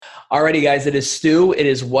Alrighty, guys, it is Stu. It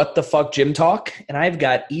is What the Fuck Gym Talk, and I've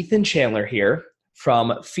got Ethan Chandler here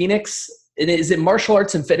from Phoenix. Is it martial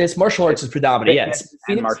arts and fitness? Martial arts is predominant. Yeah, it's and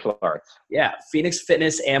Phoenix. martial arts. Yeah, Phoenix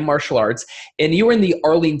Fitness and Martial Arts. And you were in the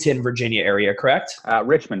Arlington, Virginia area, correct?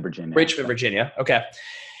 Richmond, Virginia. Richmond, Virginia. Okay.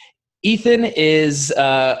 Ethan is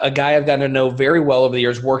a guy I've gotten to know very well over the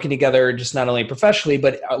years, working together just not only professionally,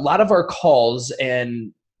 but a lot of our calls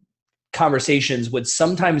and conversations would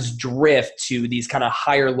sometimes drift to these kind of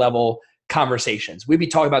higher level conversations. We'd be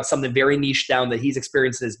talking about something very niche down that he's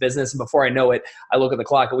experienced in his business. And before I know it, I look at the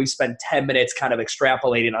clock and we spend 10 minutes kind of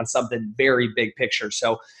extrapolating on something very big picture.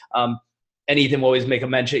 So, and Ethan will always make a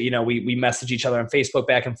mention, we message each other on Facebook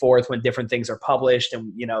back and forth when different things are published.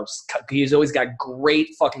 And, he's always got great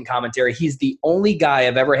fucking commentary. He's the only guy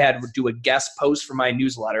I've ever had do a guest post for my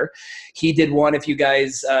newsletter. He did one, if you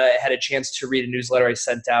guys had a chance to read a newsletter I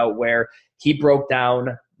sent out, where he broke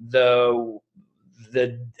down the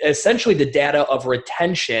essentially the data of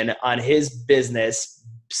retention on his business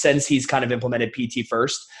since he's kind of implemented PT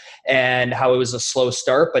First, and how it was a slow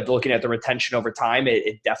start, but looking at the retention over time,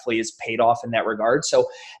 it definitely is paid off in that regard. So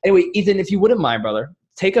anyway, Ethan, if you wouldn't mind, brother,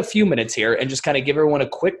 take a few minutes here and just kind of give everyone a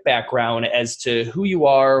quick background as to who you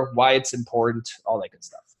are, why it's important, all that good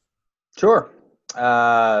stuff. Sure.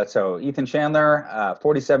 So Ethan Chandler,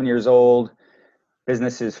 47 years old.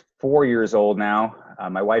 Business is 4 years old now.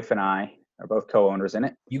 My wife and I are both co-owners in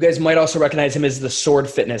it. You guys might also recognize him as the Sword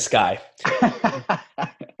Fitness guy.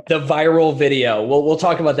 The viral video. We'll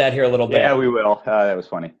talk about that here a little bit. Yeah, we will. That was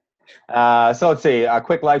funny. So let's see. A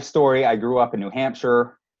quick life story. I grew up in New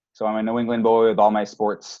Hampshire. So I'm a New England boy with all my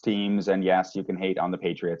sports teams. And yes, you can hate on the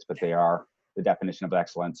Patriots, but they are the definition of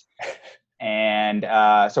excellence. And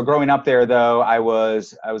so growing up there, though, I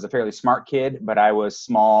was a fairly smart kid, but I was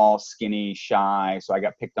small, skinny, shy. So I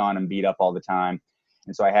got picked on and beat up all the time.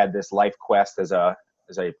 And so I had this life quest as a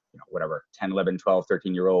 10, 11, 12,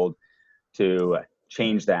 13-year-old to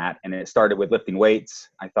change that. And it started with lifting weights.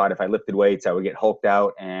 I thought if I lifted weights, I would get hulked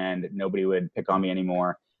out and nobody would pick on me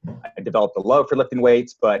anymore. I developed a love for lifting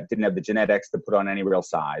weights, but didn't have the genetics to put on any real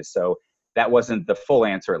size. So that wasn't the full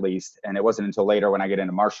answer, at least. And it wasn't until later when I got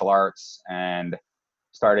into martial arts and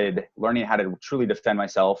started learning how to truly defend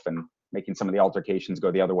myself and making some of the altercations go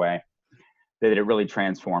the other way, that it really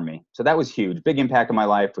transformed me. So that was huge. Big impact on my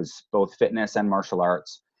life was both fitness and martial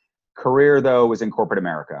arts. Career, though, was in corporate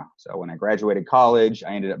America. So when I graduated college,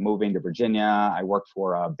 I ended up moving to Virginia. I worked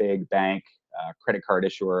for a big bank, credit card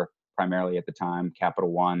issuer, primarily at the time,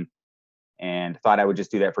 Capital One, and thought I would just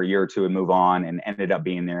do that for a year or two and move on, and ended up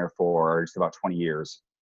being there for just about 20 years.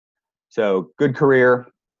 So good career,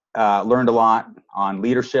 learned a lot on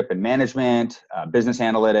leadership and management, business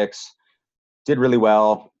analytics, did really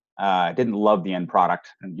well. Didn't love the end product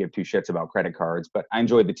and give two shits about credit cards, but I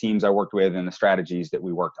enjoyed the teams I worked with and the strategies that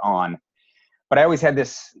we worked on. But I always had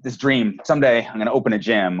this dream: someday I'm going to open a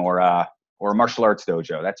gym or a martial arts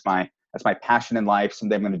dojo. That's my passion in life.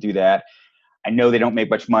 Someday I'm going to do that. I know they don't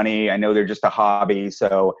make much money. I know they're just a hobby.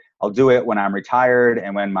 So I'll do it when I'm retired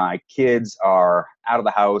and when my kids are out of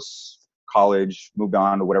the house, college, moved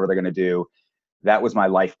on to whatever they're going to do. That was my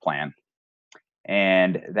life plan.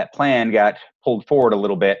 And that plan got pulled forward a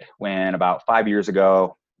little bit when about 5 years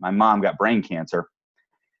ago, my mom got brain cancer.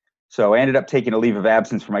 So I ended up taking a leave of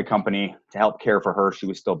absence from my company to help care for her. She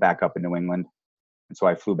was still back up in New England. And so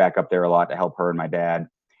I flew back up there a lot to help her and my dad.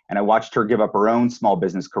 And I watched her give up her own small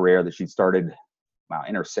business career that she'd started,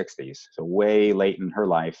 in her 60s. So way late in her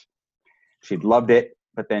life. She'd loved it,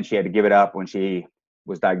 but then she had to give it up when she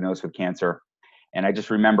was diagnosed with cancer. And I just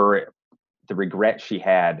remember the regret she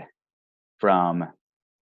had from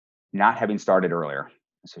not having started earlier.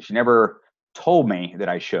 So she never told me that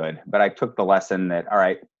I should, but I took the lesson that, all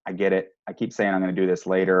right, I get it. I keep saying I'm going to do this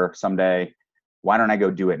later, someday. Why don't I go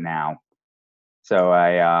do it now? So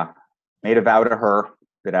I made a vow to her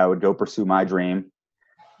that I would go pursue my dream.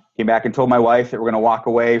 Came back and told my wife that we're going to walk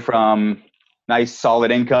away from nice, solid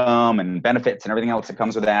income and benefits and everything else that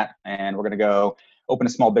comes with that. And we're going to go open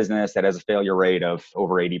a small business that has a failure rate of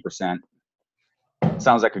over 80%.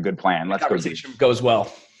 Sounds like a good plan. Let's go. Conversation goes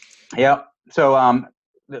well. Yeah. So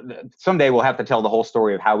someday we'll have to tell the whole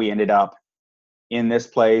story of how we ended up in this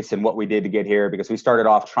place and what we did to get here, because we started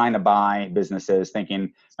off trying to buy businesses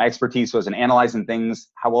thinking my expertise was in analyzing things.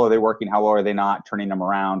 How well are they working? How well are they not? Turning them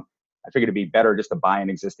around. I figured it'd be better just to buy an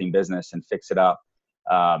existing business and fix it up.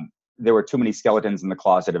 There were too many skeletons in the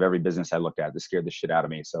closet of every business I looked at. That scared the shit out of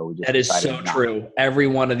me. So we just that is so true. Every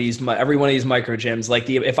one of these micro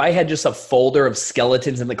gyms, if I had just a folder of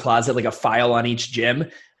skeletons in the closet, like a file on each gym,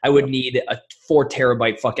 I would need a 4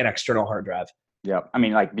 terabyte fucking external hard drive. Yeah, I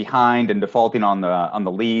mean, like behind and defaulting on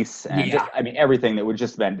the lease, and Yeah. just, I mean, everything that would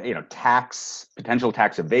just been, potential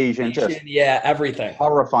tax evasion, just Yeah, everything.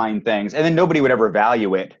 horrifying things. And then nobody would ever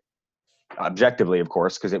value it objectively, of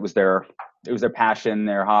course, because it was their passion,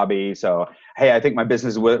 their hobby. So, hey, I think my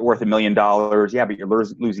business is worth $1 million. Yeah, but you're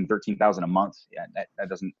losing 13,000 a month. Yeah, that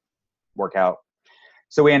doesn't work out.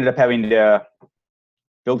 So we ended up having to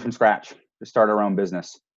build from scratch to start our own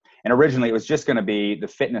business. And originally, it was just going to be the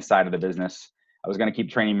fitness side of the business. I was going to keep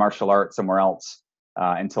training martial arts somewhere else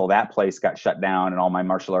until that place got shut down. And all my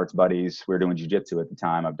martial arts buddies, we were doing jiu-jitsu at the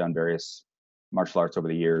time. I've done various martial arts over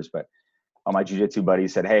the years, but all my jiu-jitsu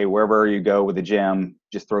buddies said, hey, wherever you go with the gym,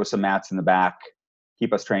 just throw some mats in the back,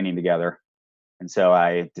 keep us training together. And so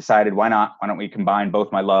I decided, why not? Why don't we combine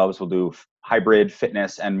both my loves? We'll do hybrid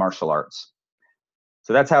fitness and martial arts.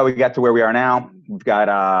 So that's how we got to where we are now. We've got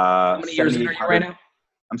How many years in are you right now?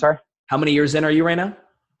 I'm sorry? How many years in are you right now?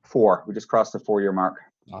 4. We just crossed the 4-year mark.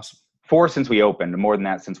 Awesome. 4 since we opened, more than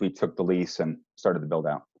that since we took the lease and started the build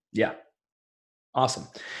out. Yeah. Awesome.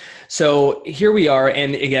 So here we are.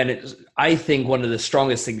 And again, I think one of the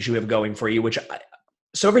strongest things you have going for you,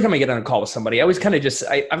 so every time I get on a call with somebody, I always kind of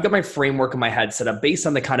I've got my framework in my head set up based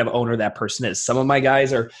on the kind of owner that person is. Some of my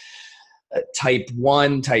guys are type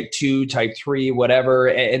 1, type 2, type 3, whatever.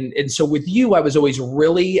 And so with you, I was always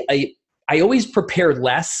I always prepared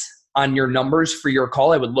less on your numbers for your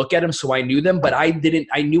call. I would look at them so I knew them, but I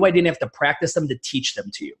knew I didn't have to practice them to teach them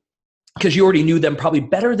to you, because you already knew them probably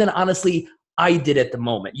better than honestly I did at the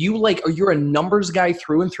moment. You're a numbers guy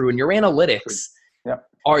through and through, and your analytics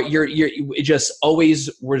you're just always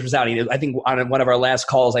resounding. I think on one of our last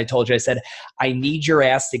calls, I told you, I said, I need your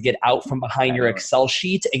ass to get out from behind your Excel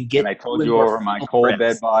sheet and get. And I told you over my cold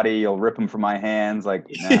dead body, you'll rip them from my hands. Like,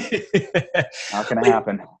 nah, not going to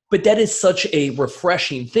happen. But that is such a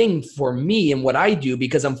refreshing thing for me and what I do,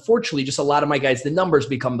 because unfortunately, just a lot of my guys, the numbers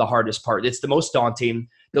become the hardest part. It's the most daunting.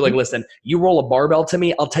 They're like, listen, you roll a barbell to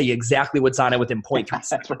me, I'll tell you exactly what's on it within 0.3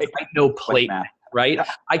 seconds. Right. No plate, right? Yeah.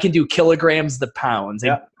 I can do kilograms the pounds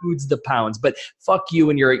and foods the pounds, but fuck you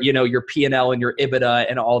and your P&L and your EBITDA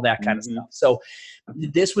and all that kind of stuff. So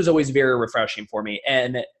this was always very refreshing for me.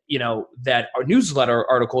 And, that our newsletter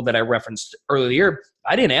article that I referenced earlier,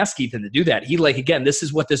 I didn't ask Ethan to do that. He again, this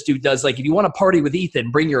is what this dude does. Like, if you want to party with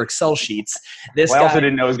Ethan, bring your Excel sheets. I also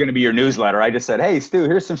didn't know it was going to be your newsletter. I just said, hey, Stu,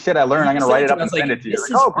 here's some shit I learned. I'm going to write it up and send it to you.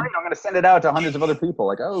 Like, oh, great. I'm going to send it out to hundreds of other people.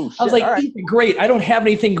 Like, oh, shit. I was like, right. Ethan, great. I don't have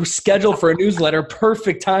anything scheduled for a newsletter.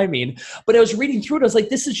 Perfect timing. But I was reading through it. I was like,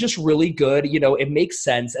 this is just really good. It makes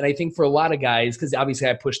sense. And I think for a lot of guys, because obviously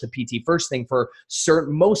I pushed the PT first thing for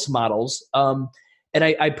most models. And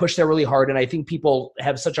I pushed that really hard, and I think people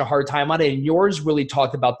have such a hard time on it. And yours really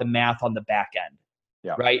talked about the math on the back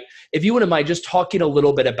end, right? If you wouldn't mind just talking a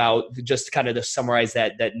little bit about, just kind of to summarize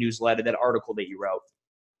that newsletter, that article that you wrote.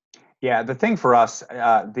 Yeah, the thing for us,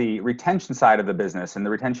 the retention side of the business and the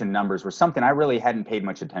retention numbers were something I really hadn't paid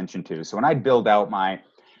much attention to. So when I build out my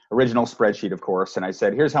original spreadsheet, of course, and I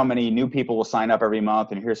said, here's how many new people will sign up every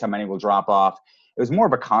month, and here's how many will drop off, it was more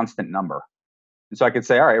of a constant number. And so I could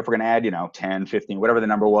say, all right, if we're going to add, 10, 15, whatever the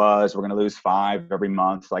number was, we're going to lose 5 every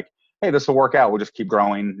month. Like, hey, this will work out. We'll just keep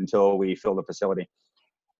growing until we fill the facility.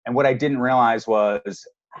 And what I didn't realize was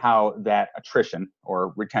how that attrition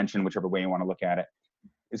or retention, whichever way you want to look at it,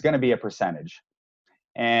 is going to be a percentage.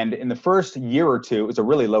 And in the first year or two, it's a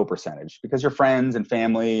really low percentage because your friends and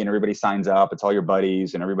family and everybody signs up. It's all your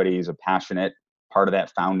buddies and everybody's a passionate part of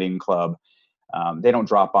that founding club. They don't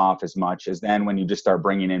drop off as much as then when you just start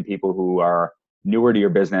bringing in people who are newer to your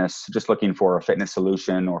business, just looking for a fitness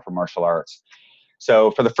solution or for martial arts. So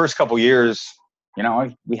for the first couple of years,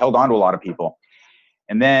 we held on to a lot of people.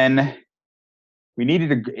 And then we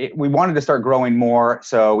wanted to start growing more.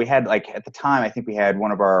 So we had, at the time, I think we had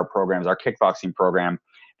one of our programs, our kickboxing program,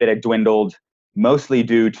 that had dwindled mostly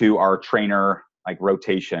due to our trainer,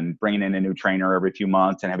 rotation, bringing in a new trainer every few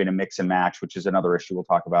months and having a mix and match, which is another issue we'll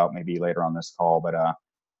talk about maybe later on this call. But,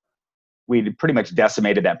 we pretty much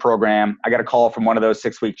decimated that program. I got a call from one of those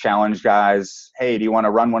 6-week challenge guys. Hey, do you want to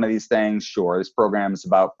run one of these things? Sure. This program is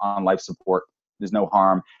about on life support. There's no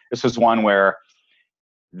harm. This was one where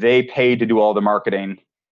they paid to do all the marketing.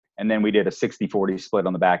 And then we did a 60-40 split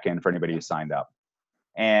on the back end for anybody who signed up.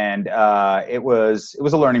 And it was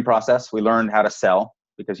a learning process. We learned how to sell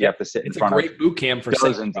because you have to sit in front of great boot camp for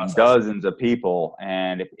dozens and dozens of people.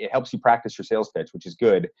 And it helps you practice your sales pitch, which is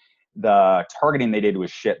good. The targeting they did was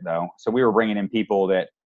shit though. So we were bringing in people that,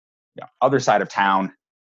 other side of town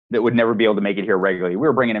that would never be able to make it here regularly. We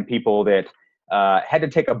were bringing in people that had to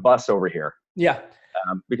take a bus over here. Yeah.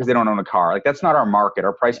 because they don't own a car. Like that's not our market.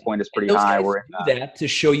 Our price point is pretty high. We're in that to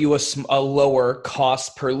show you a lower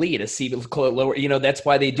cost per lead, lower. That's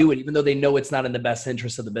why they do it, even though they know it's not in the best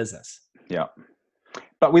interest of the business. Yeah.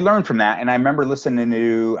 But we learned from that. And I remember listening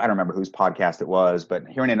to, I don't remember whose podcast it was, but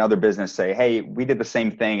hearing another business say, hey, we did the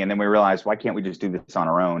same thing. And then we realized, why can't we just do this on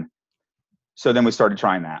our own? So then we started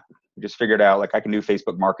trying that. We just figured out, like, I can do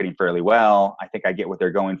Facebook marketing fairly well. I think I get what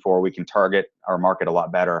they're going for. We can target our market a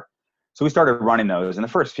lot better. So we started running those. And the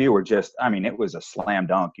first few were just, it was a slam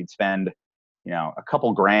dunk. You'd spend, a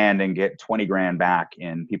couple grand and get 20 grand back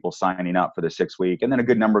in people signing up for the 6 week. And then a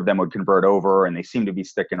good number of them would convert over and they seemed to be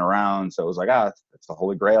sticking around. So it was like, it's the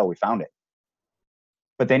holy grail. We found it.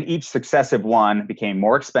 But then each successive one became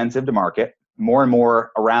more expensive to market. More and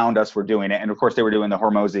more around us were doing it. And of course they were doing the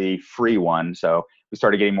Hormozi free one. So we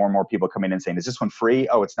started getting more and more people coming in saying, is this one free?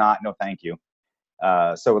 Oh, it's not. No, thank you.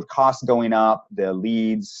 So with costs going up, the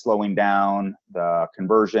leads slowing down, the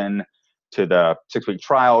conversion to the 6 week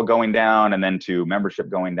trial going down, and then to membership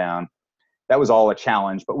going down. That was all a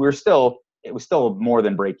challenge, but it was still more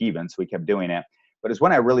than break even. So we kept doing it. But it's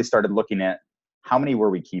when I really started looking at how many were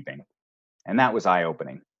we keeping? And that was eye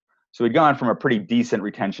opening. So we'd gone from a pretty decent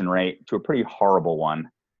retention rate to a pretty horrible one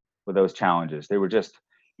with those challenges. They were just,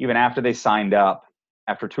 even after they signed up,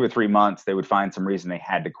 after 2 or 3 months, they would find some reason they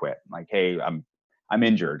had to quit. Like, hey, I'm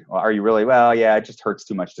injured. Well, are you really? Well, yeah, it just hurts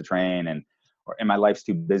too much to train, and my life's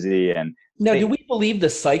too busy. And now, do we believe the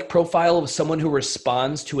psych profile of someone who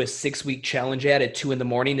responds to a 6 week challenge ad at 2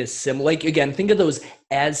 a.m. is similar? Like, again, think of those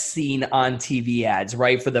as seen on TV ads,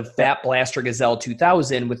 right? For the Fat Blaster Gazelle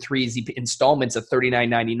 2000 with 3 easy installments of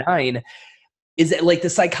 $39.99. Is it like the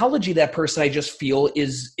psychology of that person? I just feel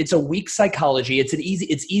it's a weak psychology. It's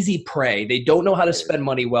easy prey. They don't know how to spend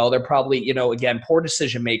money well. They're probably, again, poor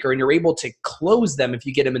decision maker, and you're able to close them if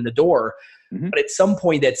you get them in the door. Mm-hmm. But at some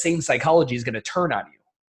point, that same psychology is going to turn on you.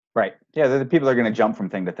 Right. Yeah. The people are going to jump from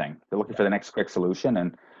thing to thing. They're looking for the next quick solution.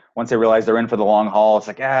 And once they realize they're in for the long haul, it's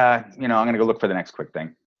like, I'm going to go look for the next quick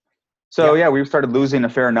thing. So we started losing a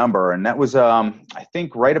fair number. And that was, I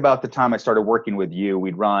think right about the time I started working with you,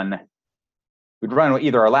 we'd run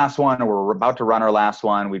either our last one or we're about to run our last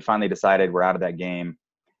one. We finally decided we're out of that game.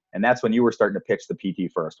 And that's when you were starting to pitch the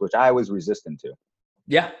PT first, which I was resistant to.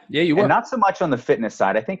 Yeah, you were. And not so much on the fitness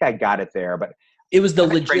side. I think I got it there, but it was the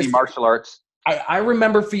logistics. Martial arts. I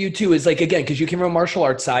remember for you too, is like, again, because you came from a martial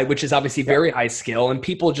arts side, which is obviously very high skill, and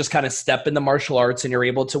people just kind of step in the martial arts and you're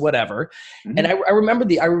able to whatever. Mm-hmm. And I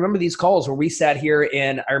remember these calls where we sat here,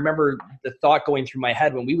 and I remember the thought going through my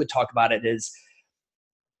head when we would talk about it is,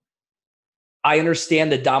 I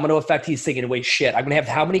understand the domino effect. He's thinking, wait, shit, I'm going to have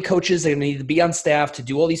how many coaches? I'm going to need to be on staff to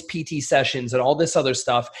do all these PT sessions and all this other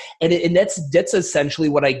stuff. And that's essentially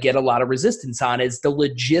what I get a lot of resistance on, is the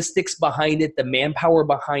logistics behind it, the manpower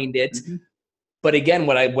behind it. Mm-hmm. But again,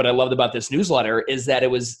 what I loved about this newsletter is that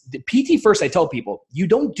it was the PT first. I tell people,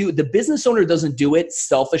 the business owner doesn't do it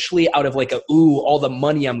selfishly out of like all the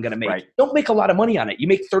money I'm going to make. Right. Don't make a lot of money on it. You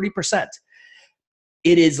make 30%.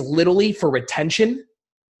 It is literally for retention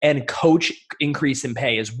and coach increase in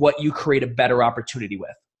pay is what you create a better opportunity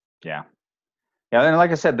with. Yeah. Yeah. And like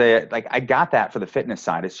I said, I got that for the fitness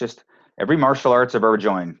side. It's just every martial arts I've ever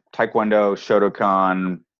joined, Taekwondo,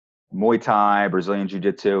 Shotokan, Muay Thai, Brazilian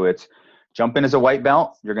Jiu-Jitsu, it's jump in as a white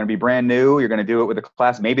belt. You're going to be brand new. You're going to do it with a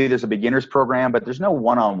class. Maybe there's a beginner's program, but there's no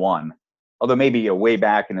one-on-one. Although maybe way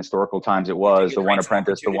back in historical times it was the one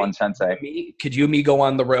apprentice, the one sensei. Could you and me go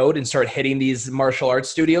on the road and start hitting these martial arts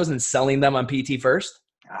studios and selling them on PT first?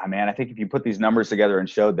 Man, I think if you put these numbers together and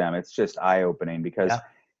showed them, it's just eye-opening, because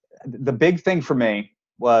the big thing for me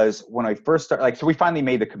was when I first started, so we finally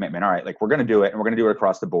made the commitment. All right, we're going to do it, and we're going to do it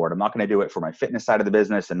across the board. I'm not going to do it for my fitness side of the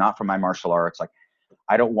business and not for my martial arts.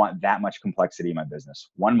 I don't want that much complexity in my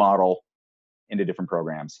business. One model into different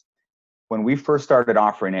programs. When we first started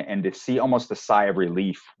offering it, and to see almost a sigh of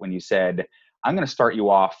relief when you said, I'm going to start you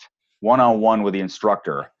off one-on-one with the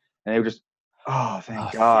instructor. And they were just,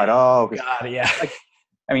 thank God. Oh, God, yeah.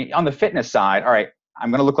 On the fitness side, all right, I'm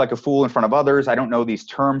going to look like a fool in front of others. I don't know these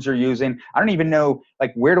terms you're using. I don't even know,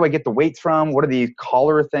 where do I get the weights from? What are these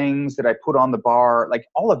collar things that I put on the bar?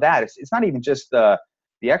 All of that. It's not even just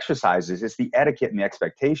the exercises. It's the etiquette and the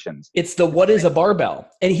expectations. It's the what is a barbell.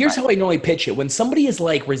 And here's how I normally pitch it. When somebody is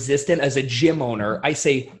resistant as a gym owner, I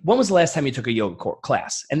say, when was the last time you took a yoga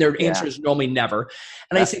class? And their answer is normally never.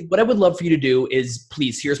 And I say, what I would love for you to do is,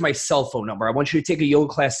 please, here's my cell phone number. I want you to take a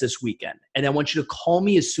yoga class this weekend. And I want you to call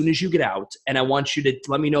me as soon as you get out. And I want you to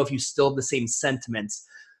let me know if you still have the same sentiments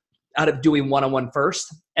out of doing one-on-one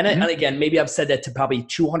first. And, and again, maybe I've said that to probably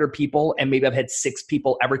 200 people, and maybe I've had 6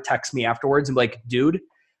 people ever text me afterwards and be like, dude,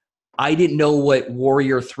 I didn't know what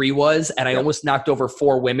Warrior 3 was, and I almost knocked over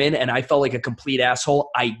 4 women, and I felt like a complete asshole.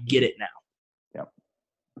 I get it now.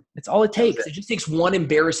 It's all it takes. It just takes one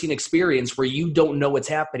embarrassing experience where you don't know what's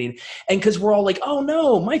happening. And because we're all like, oh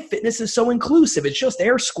no, my fitness is so inclusive. It's just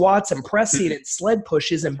air squats and pressing and sled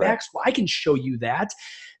pushes and back squats. I can show you that.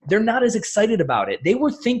 They're not as excited about it. They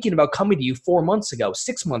were thinking about coming to you 4 months ago,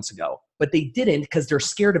 6 months ago, but they didn't because they're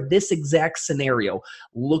scared of this exact scenario,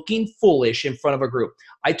 looking foolish in front of a group.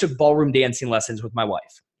 I took ballroom dancing lessons with my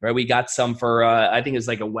wife. Right, we got some for I think it was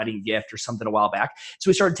like a wedding gift or something a while back. So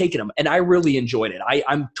we started taking them, and I really enjoyed it.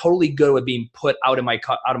 I'm totally good with being put out of my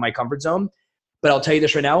comfort zone. But I'll tell you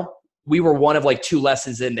this right now: we were one of like 2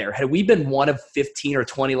 lessons in there. Had we been one of 15 or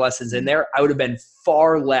 20 lessons in there, I would have been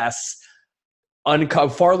far more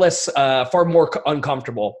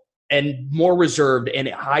uncomfortable and more reserved and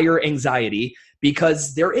higher anxiety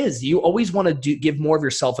because you always want to give more of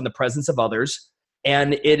yourself in the presence of others.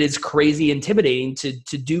 And it is crazy intimidating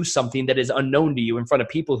to do something that is unknown to you in front of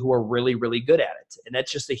people who are really, really good at it. And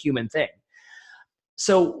that's just a human thing.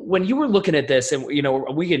 So when you were looking at this, and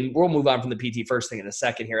we'll move on from the PT first thing in a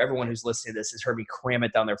second here. Everyone who's listening to this has heard me cram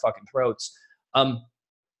it down their fucking throats. But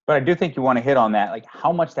I do think you want to hit on that, like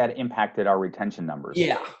how much that impacted our retention numbers.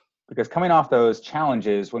 Yeah. Because coming off those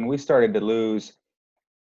challenges, when we started to lose,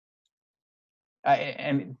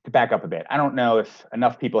 and to back up a bit, I don't know if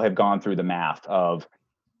enough people have gone through the math of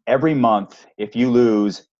every month, if you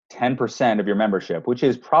lose 10% of your membership, which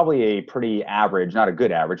is probably a pretty average, not a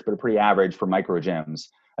good average, but a pretty average for micro gyms,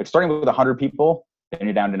 like starting with 100 people, then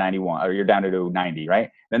you're down to 91, or you're down to 90, right?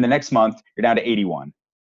 Then the next month, you're down to 81.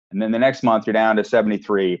 And then the next month, you're down to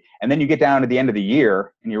 73. And then you get down to the end of the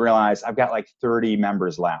year and you realize I've got like 30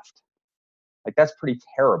 members left. Like that's pretty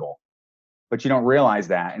terrible. But you don't realize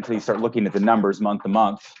that until you start looking at the numbers month to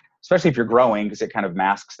month, especially if you're growing, because it kind of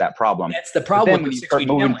masks that problem. That's the problem when you start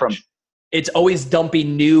moving from. It's always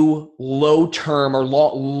dumping new low term or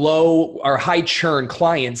low or high churn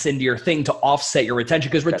clients into your thing to offset your retention,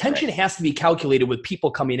 because retention has to be calculated with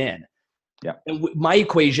people coming in. Yeah. And my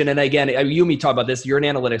equation, and again, you and me talk about this, you're an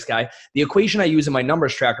analytics guy. The equation I use in my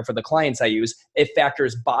numbers tracker for the clients I use, it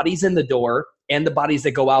factors bodies in the door and the bodies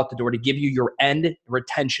that go out the door to give you your end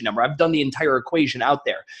retention number. I've done the entire equation out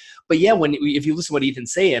there. But yeah, if you listen to what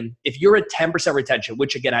Ethan's saying, if you're at 10% retention,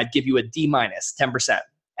 which again, I'd give you a D minus, 10%.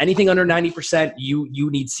 Anything under 90%, you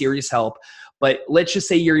need serious help. But let's just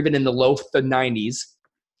say you're even in the low 90s,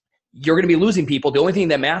 you're going to be losing people. The only thing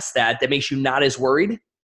that masks that makes you not as worried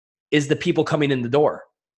is the people coming in the door.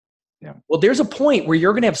 Yeah. Well, there's a point where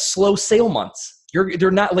you're going to have slow sale months.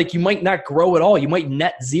 They're not like, you might not grow at all. You might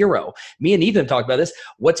net zero. Me and Ethan talked about this.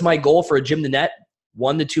 What's my goal for a gym to net?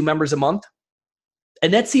 1 to 2 members a month.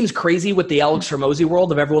 And that seems crazy with the Alex Hormozi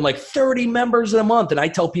world of everyone like 30 members in a month. And I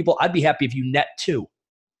tell people I'd be happy if you net 2,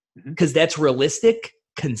 because that's realistic,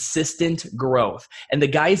 consistent growth. And the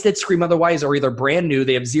guys that scream otherwise are either brand new,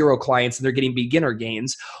 they have 0 clients and they're getting beginner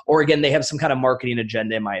gains, or again, they have some kind of marketing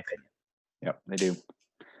agenda, in my opinion. Yep, they do.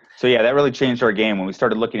 So yeah, that really changed our game when we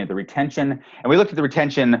started looking at the retention, and we looked at the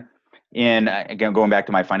retention in, again, going back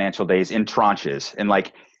to my financial days, in tranches. And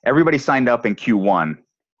like everybody signed up in Q1,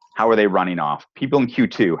 how are they running off? People in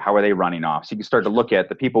Q2, how are they running off? So you can start to look at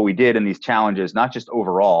the people we did in these challenges, not just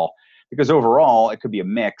overall, because overall it could be a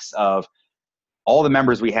mix of all the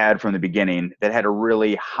members we had from the beginning that had a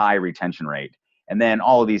really high retention rate. And then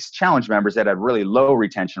all of these challenge members that had really low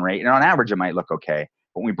retention rate. And on average, it might look okay.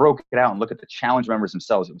 But when we broke it out and look at the challenge members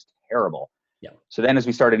themselves, it was terrible. Yeah. So then as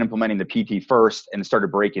we started implementing the PT first and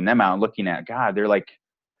started breaking them out and looking at, God, they're like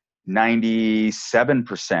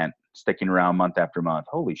 97% sticking around month after month.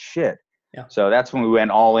 Holy shit. Yeah. So that's when we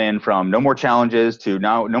went all in from no more challenges to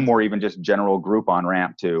now no more even just general group on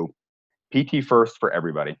ramp to PT first for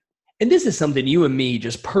everybody. And this is something you and me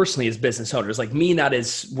just personally as business owners, like me not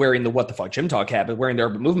as wearing the What the Fuck Gym Talk hat, but wearing the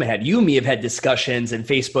Urban Movement hat, you and me have had discussions and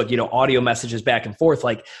Facebook, audio messages back and forth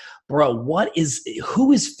like, bro,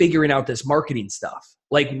 who is figuring out this marketing stuff?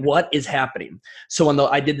 Like what is happening? So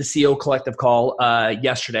I did the CEO collective call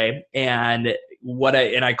yesterday, and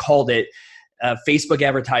I called it Facebook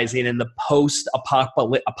advertising in the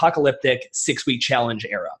post-apocalyptic 6-week challenge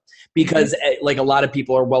era. Because like a lot of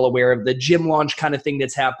people are well aware of the gym launch kind of thing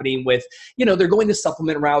that's happening with, they're going the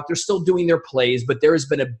supplement route. They're still doing their plays, but there has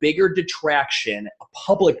been a bigger detraction, a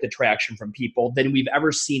public detraction from people than we've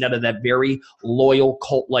ever seen out of that very loyal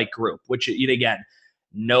cult-like group, which, again,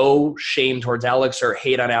 no shame towards Alex or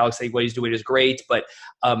hate on Alex. I think what he's doing is great, but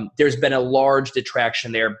there's been a large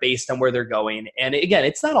detraction there based on where they're going. And again,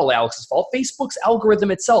 it's not all Alex's fault. Facebook's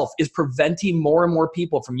algorithm itself is preventing more and more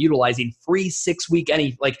people from utilizing free 6-week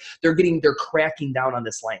they're cracking down on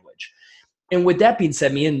this language. And with that being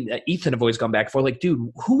said, me and Ethan have always gone back and forth, like,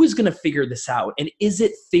 dude, who is going to figure this out? And is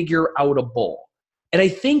it figure outable? And I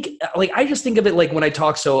think, like, I just think of it like when I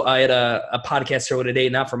talk. So I had a podcast show today,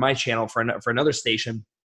 not for my channel, for another station.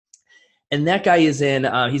 And that guy is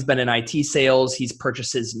he's been in IT sales. He's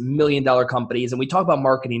purchases $1 million companies. And we talk about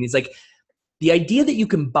marketing. He's like, the idea that you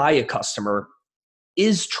can buy a customer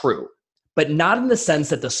is true, but not in the sense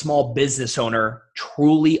that the small business owner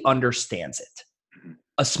truly understands it.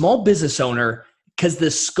 A small business owner, because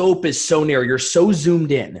the scope is so narrow, you're so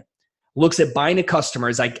zoomed in, looks at buying a customer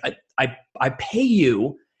is like, I pay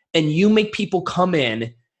you and you make people come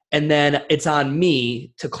in and then it's on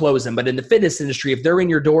me to close them. But in the fitness industry, if they're in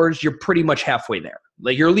your doors, you're pretty much halfway there.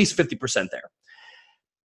 Like you're at least 50% there.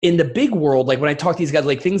 In the big world, like when I talk to these guys,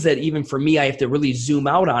 like things that even for me, I have to really zoom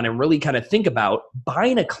out on and really kind of think about,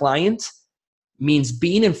 buying a client means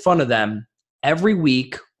being in front of them every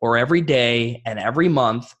week or every day and every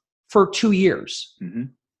month for 2 years. Mm-hmm.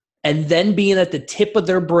 And then being at the tip of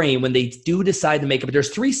their brain when they do decide to make it. But there's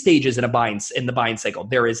 3 stages in the buying cycle.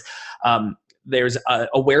 There's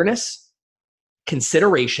awareness,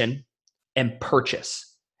 consideration, and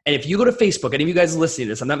purchase. And if you go to Facebook, any of you guys listening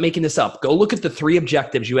to this, I'm not making this up, go look at the 3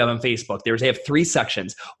 objectives you have on Facebook. They have 3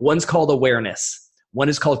 sections. One's called awareness. One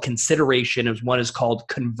is called consideration, and one is called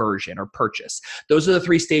conversion or purchase. Those are the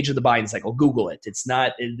 3 stages of the buying cycle. Google it. This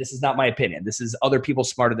is not my opinion. This is other people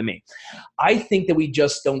smarter than me. I think that we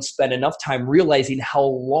just don't spend enough time realizing how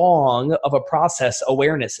long of a process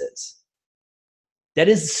awareness is. That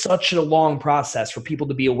is such a long process for people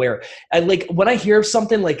to be aware. And like when I hear of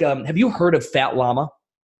something like, have you heard of Fat Llama?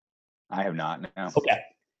 I have not. No. Okay.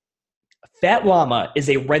 Fat Llama is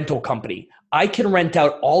a rental company. I can rent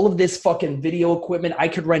out all of this fucking video equipment. I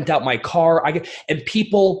could rent out my car. And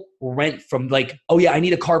people rent from like, oh yeah, I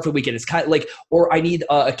need a car for the weekend. It's kind of like, or I need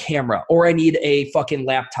a camera, or I need a fucking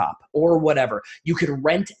laptop, or whatever. You could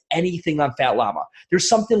rent anything on Fat Llama. There's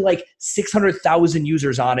something like 600,000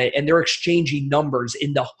 users on it, and they're exchanging numbers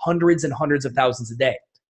in the hundreds and hundreds of thousands a day.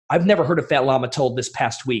 I've never heard of Fat Llama till this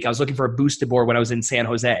past week. I was looking for a boosted board when I was in San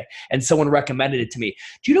Jose, and someone recommended it to me.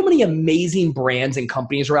 Do you know how many amazing brands and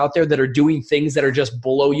companies are out there that are doing things that are just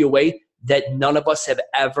blow you away that none of us have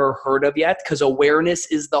ever heard of yet? Because awareness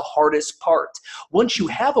is the hardest part. Once you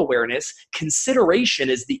have awareness, consideration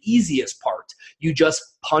is the easiest part. You just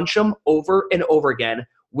punch them over and over again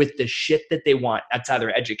with the shit that they want. That's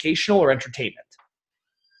either educational or entertainment.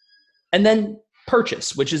 And then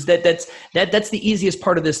purchase, which is that's the easiest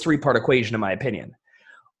part of this 3-part equation, in my opinion.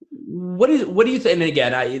 What do you think? And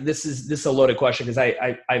again, this is a loaded question because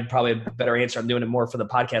I probably have a better answer. I'm doing it more for the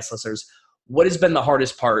podcast listeners. What has been the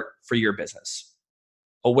hardest part for your business?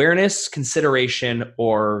 Awareness, consideration,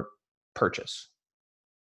 or purchase?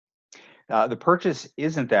 The purchase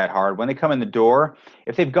isn't that hard. When they come in the door,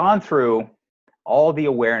 if they've gone through all the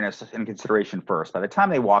awareness and consideration first, by the time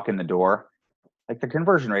they walk in the door, like the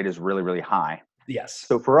conversion rate is really, really high. Yes.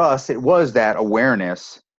 So for us, it was that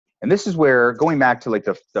awareness. And this is where, going back to like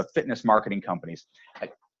the fitness marketing companies, and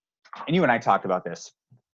you and I talked about this,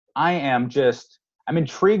 I'm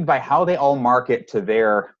intrigued by how they all market to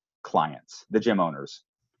their clients, the gym owners,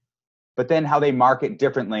 but then how they market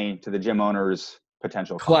differently to the gym owners'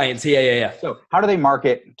 potential clients. Yeah. So how do they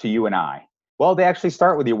market to you and I? Well, they actually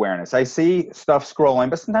start with the awareness. I see stuff scrolling,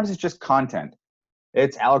 but sometimes it's just content.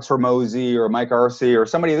 It's Alex Hormozi or Mike Arce or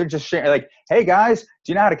somebody. They're just sharing like, hey guys, do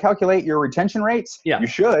you know how to calculate your retention rates? Yeah. You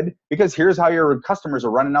should, because here's how your customers are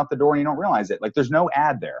running out the door and you don't realize it. Like there's no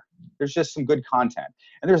ad there. There's just some good content.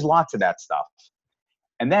 And there's lots of that stuff.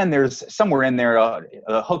 And then there's somewhere in there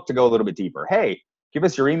a hook to go a little bit deeper. Hey, give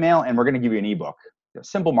us your email and we're going to give you an ebook.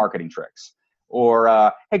 Simple marketing tricks.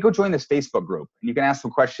 Or, hey, go join this Facebook group and you can ask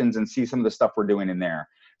some questions and see some of the stuff we're doing in there.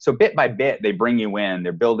 So bit by bit, they bring you in.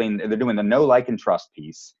 They're doing the know, like, and trust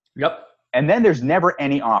piece. Yep. And then there's never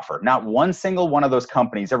any offer. Not one single one of those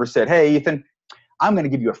companies ever said, hey, Ethan, I'm going to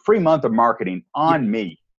give you a free month of marketing on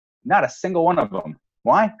me. Not a single one of them.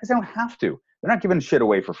 Why? Because they don't have to. They're not giving shit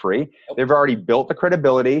away for free. They've already built the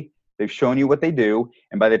credibility. They've shown you what they do.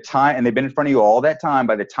 And by the time, and they've been in front of you all that time,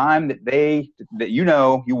 by the time that you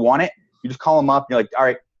know you want it, you just call them up. And you're like, all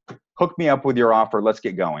right, hook me up with your offer. Let's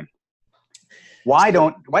get going. Why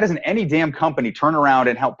doesn't any damn company turn around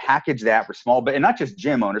and help package that for small, and not just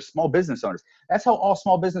gym owners, small business owners? That's how all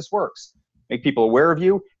small business works. Make people aware of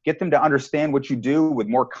you, get them to understand what you do with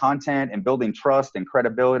more content and building trust and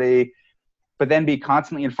credibility, but then be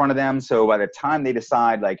constantly in front of them. So by the time they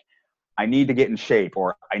decide like, I need to get in shape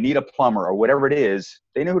or I need a plumber or whatever it is,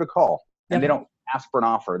 they know who to call and they don't ask for an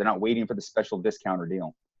offer. They're not waiting for the special discount or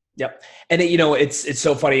deal. Yep. And it's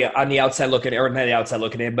so funny on the outside looking, or not the outside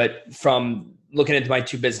looking in, but from looking into my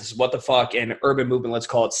two businesses, What the Fuck and Urban Movement, let's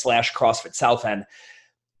call it, / CrossFit South End.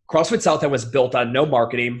 CrossFit South End was built on no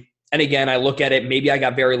marketing. And again, I look at it, maybe I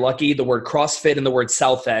got very lucky. The word CrossFit and the word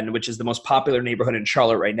South End, which is the most popular neighborhood in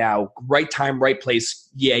Charlotte right now, right time, right place,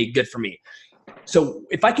 yay, good for me. So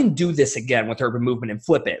if I can do this again with Urban Movement and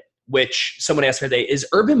flip it, which someone asked me today, is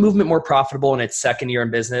Urban Movement more profitable in its second year in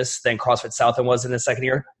business than CrossFit South End was in its second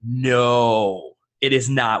year? No, it is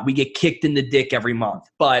not. We get kicked in the dick every month,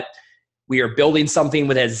 but we are building something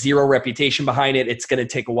that has zero reputation behind it. It's going to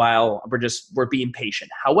take a while. We're being patient.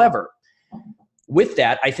 However, with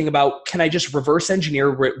that, I think about, can I just reverse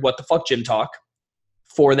engineer What the Fuck Gym Talk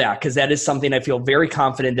for that? Because that is something I feel very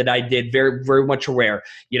confident that I did, very, very much aware.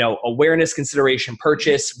 Awareness, consideration,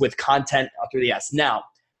 purchase with content through the S. Now,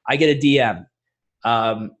 I get a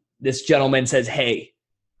DM. This gentleman says, hey,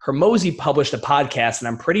 Hormozi published a podcast, and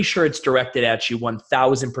I'm pretty sure it's directed at you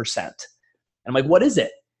 1,000%. And I'm like, what is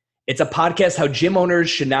it? It's a podcast how gym owners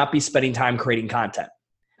should not be spending time creating content.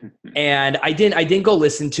 And I didn't go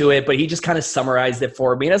listen to it, but he just kind of summarized it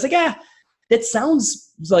for me. And I was like, that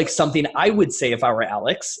sounds like something I would say if I were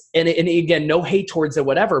Alex. And again, no hate towards it,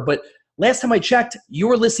 whatever. But last time I checked, you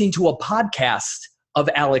were listening to a podcast of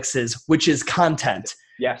Alex's, which is content.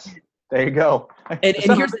 Yes. There you go. And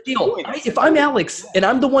here's the deal. If I'm Alex and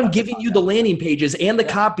I'm the one giving you the landing pages and the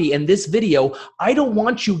copy and this video, I don't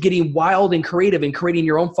want you getting wild and creative and creating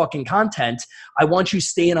your own fucking content. I want you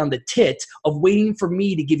staying on the tit of waiting for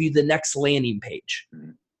me to give you the next landing page.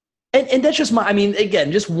 And that's just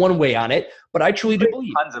again, just one way on it, but I truly do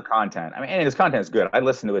believe. Tons of content. And his content is good. I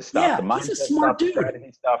listen to his stuff. Yeah, he's a smart dude.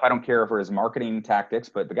 Stuff. I don't care for his marketing tactics,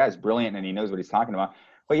 but the guy's brilliant and he knows what he's talking about.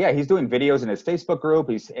 But yeah, he's doing videos in his Facebook group.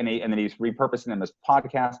 And then he's repurposing them as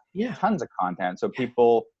podcasts. Yeah, tons of content. So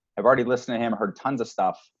people have already listened to him, heard tons of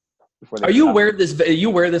stuff. Are you aware of this? Are you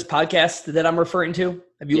aware of this podcast that I'm referring to?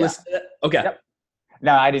 Have you listened to it? Okay. Yep.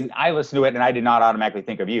 No, I didn't. I listened to it, and I did not automatically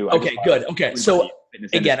think of you. Okay, good. Okay, so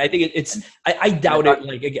again, I think it's. I doubt it.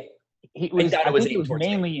 Like again. It was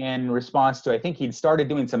mainly in response to, I think he'd started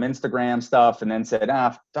doing some Instagram stuff and then said,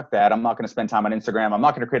 fuck that. I'm not going to spend time on Instagram. I'm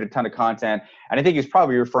not going to create a ton of content. And I think he's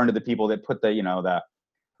probably referring to the people that put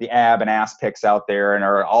the ab and ass pics out there and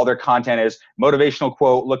all their content is motivational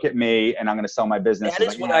quote, look at me, and I'm going to sell my business. That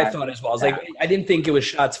is what I thought as well. I was like, I didn't think it was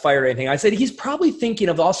shots fired or anything. I said, he's probably thinking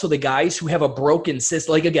of also the guys who have a broken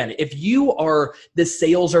system. Like, again, if the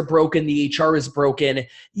sales are broken, the HR is broken,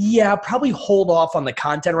 probably hold off on the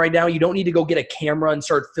content right now. You don't need to go get a camera and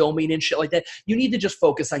start filming and shit like that. You need to just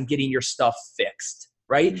focus on getting your stuff fixed,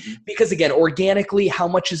 right? Mm-hmm. Because again, organically, how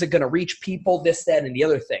much is it going to reach people, this, that, and the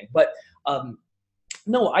other thing. But,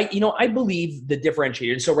 no, I believe the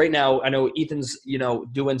differentiator. So right now, I know Ethan's,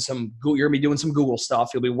 doing some Google, you're going to be doing some Google stuff.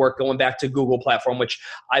 You'll be going back to Google platform, which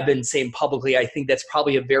I've been saying publicly. I think that's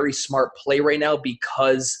probably a very smart play right now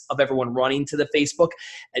because of everyone running to the Facebook.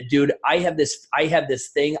 Dude, I have this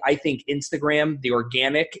thing. I think Instagram, the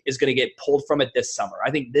organic, is going to get pulled from it this summer. I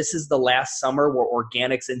think this is the last summer where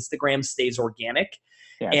organics Instagram stays organic.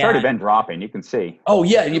 Yeah, it's already been dropping. You can see. Oh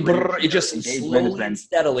yeah, it just slowly and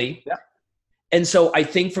steadily. Yeah. And so I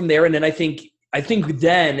think from there, and then I think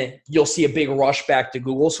then you'll see a big rush back to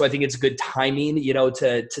Google. So I think it's good timing,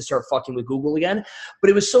 to start fucking with Google again. But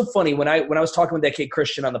it was so funny when I was talking with that kid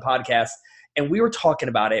Christian on the podcast, and we were talking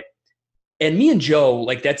about it. And me and Joe,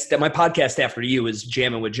 like that's my podcast after you is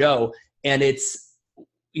Jamming with Joe, and it's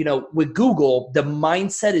with Google, the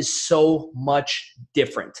mindset is so much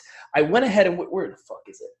different. I went ahead and where the fuck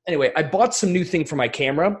is it? Anyway, I bought some new thing for my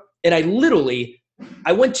camera, and I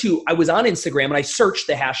was on Instagram and I searched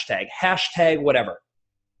the hashtag whatever.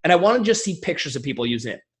 And I wanted to just see pictures of people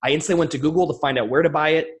using it. I instantly went to Google to find out where to buy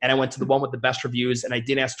it. And I went to the one with the best reviews and I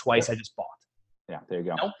didn't ask twice. I just bought. Yeah, there you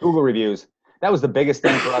go. Google reviews. That was the biggest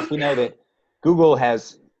thing for us. We know that Google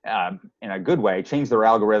has, in a good way, changed their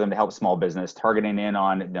algorithm to help small business, targeting in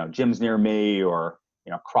on gyms near me or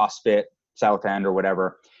CrossFit South End or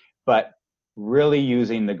whatever. But really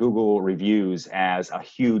using the Google reviews as a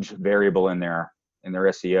huge variable in their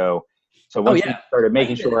SEO. So once we started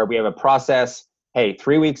making sure we have a process, hey,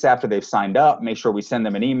 3 weeks after they've signed up, make sure we send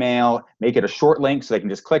them an email, make it a short link so they can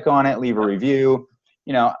just click on it, leave a review.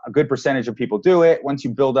 A good percentage of people do it. Once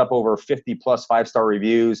you build up over 50 plus 5-star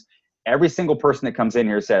reviews, every single person that comes in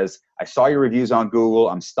here says, I saw your reviews on Google.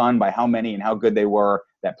 I'm stunned by how many and how good they were.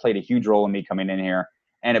 That played a huge role in me coming in here.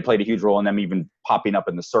 And it played a huge role in them even popping up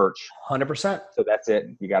in the search. 100%. So that's it.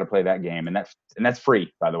 You got to play that game. And that's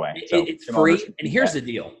free, by the way. So it's free. And here's the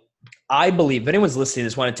deal. I believe if anyone's listening to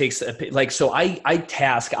this, when it takes I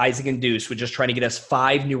task Isaac and Deuce with just trying to get us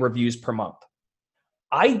 5 new reviews per month.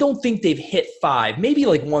 I don't think they've hit 5, maybe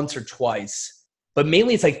like once or twice. but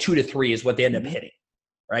mainly it's like 2 to 3 is what they end up hitting,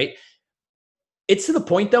 right? It's to the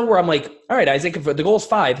point though where I'm like, all right, Isaac, if the goal is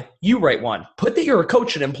 5, you write one. Put that you're a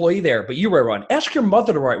coach and employee there, but you write one. Ask your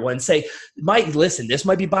mother to write one. Say, listen, this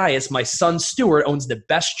might be biased. My son Stuart owns the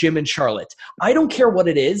best gym in Charlotte. I don't care what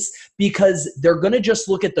it is, because they're going to just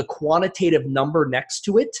look at the quantitative number next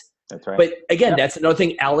to it. That's right. But again, that's another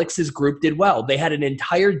thing Alex's group did well. They had an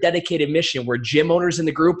entire dedicated mission where gym owners in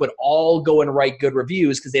the group would all go and write good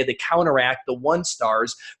reviews because they had to counteract the 1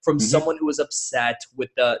 stars from someone who was upset with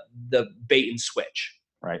the bait and switch.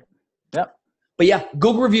 Right. Yep. But yeah,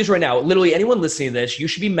 Google reviews right now. Literally anyone listening to this, you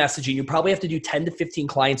should be messaging. You probably have to do 10 to 15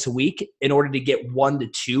 clients a week in order to get 1 to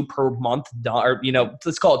 2 per month done, or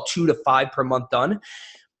let's call it 2 to 5 per month done.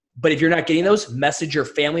 But if you're not getting those, message your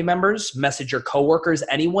family members, message your coworkers,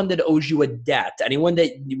 anyone that owes you a debt, anyone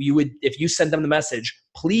that you would, if you send them the message,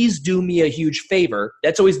 please do me a huge favor.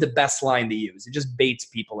 That's always the best line to use. It just baits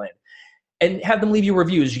people in. And have them leave you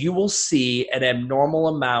reviews. You will see an abnormal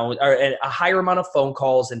amount or a higher amount of phone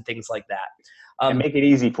calls and things like that. And make it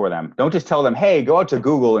easy for them. Don't just tell them, hey, go out to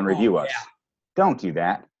Google and review us. Don't do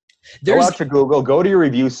that. Go out to Google, go to your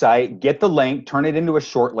review site, get the link, turn it into a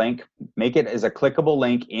short link, make it as a clickable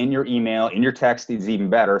link in your email, in your text is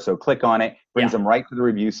even better. So click on it, brings them right to the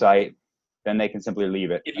review site. Then they can simply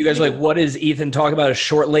leave it. If you guys are like, what is Ethan talking about? A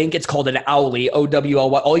short link? It's called an OWLY, OWLY.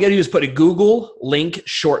 All you got to do is put a Google link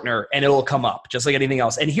shortener and it'll come up just like anything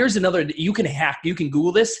else. And here's another, you can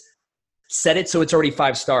Google this, set it so it's already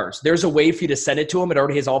 5 stars. There's a way for you to send it to them. It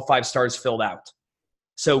already has all 5 stars filled out.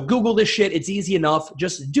 So Google this shit. It's easy enough.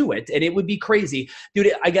 Just do it. And it would be crazy.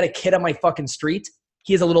 Dude, I got a kid on my fucking street.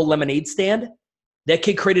 He has a little lemonade stand. That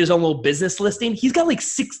kid created his own little business listing. He's got like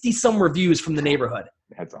 60 some reviews from the neighborhood.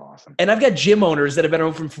 That's awesome. And I've got gym owners that have been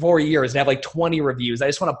open for 4 years and have like 20 reviews. I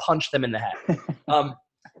just want to punch them in the head. All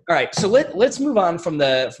right. So let's move on from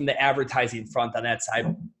the advertising front on that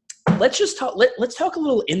side. Let's just talk. Let's talk a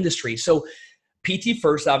little industry. So PT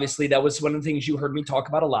First, obviously, that was one of the things you heard me talk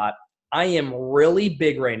about a lot. I am really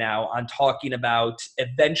big right now on talking about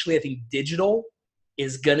eventually I think digital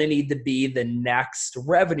is going to need to be the next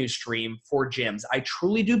revenue stream for gyms. I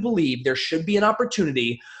truly do believe there should be an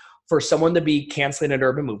opportunity for someone to be canceling an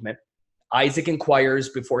Urban Movement. Isaac inquires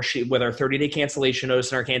before with our 30-day cancellation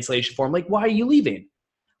notice and our cancellation form, like, why are you leaving?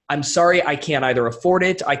 I'm sorry, I can't either afford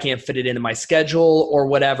it, I can't fit it into my schedule or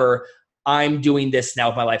whatever. I'm doing this now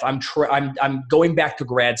with my life. I'm going back to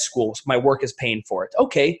grad school. So my work is paying for it.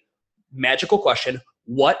 Okay. Magical question.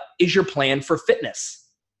 What is your plan for fitness?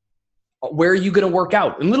 Where are you going to work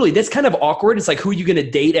out? And literally, that's kind of awkward. It's like, who are you going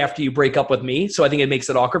to date after you break up with me? So I think it makes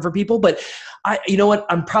it awkward for people. But you know what?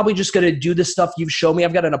 I'm probably just going to do the stuff you've shown me.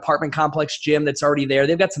 I've got an apartment complex gym that's already there.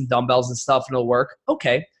 They've got some dumbbells and stuff and it'll work.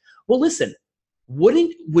 Okay. Well, listen,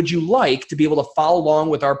 would you like to be able to follow along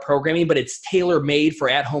with our programming, but it's tailor-made for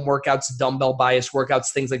at-home workouts, dumbbell bias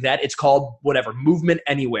workouts, things like that? It's called whatever, Movement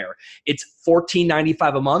Anywhere. It's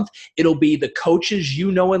 $14.95 a month. It'll be the coaches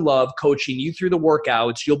you know and love coaching you through the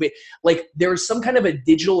workouts. You'll be like, there's some kind of a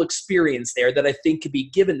digital experience there that I think could be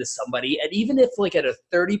given to somebody. And even if like at a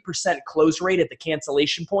 30% close rate at the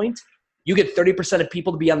cancellation point, you get 30% of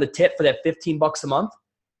people to be on the tip for that $15 a month.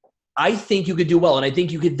 I think you could do well. And I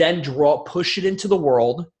think you could then push it into the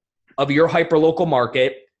world of your hyper-local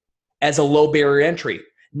market as a low barrier entry.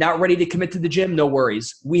 Not ready to commit to the gym? No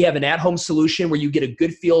worries. We have an at-home solution where you get a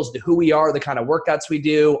good feel as to who we are, the kind of workouts we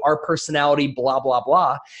do, our personality, blah, blah,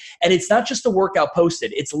 blah. And it's not just a workout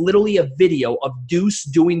posted. It's literally a video of Deuce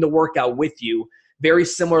doing the workout with you. Very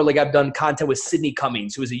similar, like I've done content with Sydney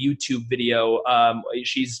Cummings, who is a YouTube video.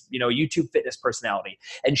 She's a YouTube fitness personality.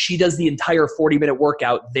 And she does the entire 40-minute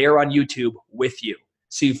workout there on YouTube with you.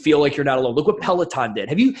 So you feel like you're not alone. Look what Peloton did.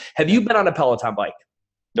 Have you been on a Peloton bike?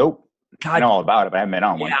 Nope. God, I know all about it, but I haven't been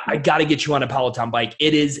on one. Yeah, I got to get you on a Peloton bike.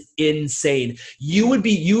 It is insane. You would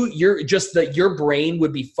be, your brain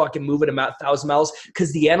would be fucking moving about 1,000 miles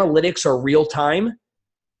because the analytics are real time.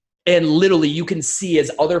 And literally you can see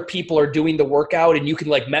as other people are doing the workout and you can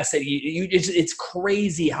like mess it. It's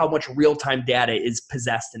crazy how much real-time data is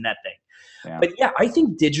possessed in that thing. Yeah. But yeah, I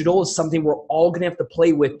think digital is something we're all going to have to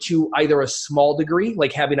play with to either a small degree,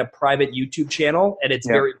 like having a private YouTube channel and it's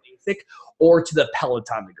very basic, or to the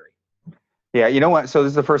Peloton degree. Yeah, you know what? So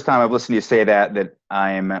this is the first time I've listened to you say that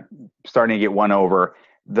I'm starting to get won over.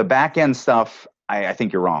 The back end stuff, I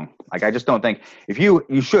think you're wrong. Like, I just don't think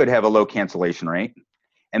you should have a low cancellation rate.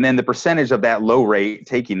 And then the percentage of that low rate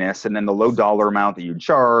taking this, and then the low dollar amount that you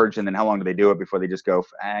charge, and then how long do they do it before they just go,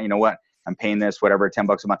 you know what, I'm paying this, whatever, $10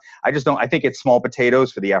 a month. I think it's small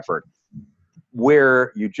potatoes for the effort.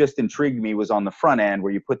 Where you just intrigued me was on the front end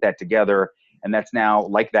where you put that together, and that's now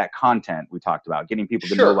like that content we talked about, getting people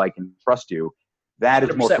to know, like, and trust you. That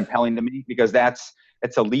is more 100%. compelling to me because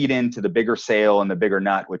it's a lead into the bigger sale and the bigger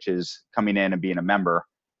nut, which is coming in and being a member.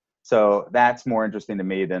 So that's more interesting to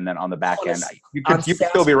me than on the back end. You could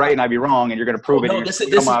still be right and I'd be wrong, and you're going to prove it. No, this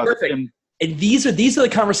is perfect. And these are the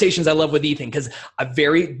conversations I love with Ethan, because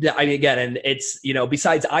and it's,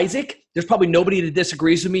 besides Isaac, there's probably nobody that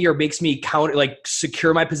disagrees with me or makes me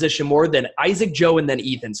secure my position more than Isaac, Joe, and then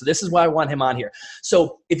Ethan. So this is why I want him on here.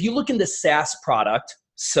 So if you look into SaaS product,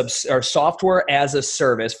 or software as a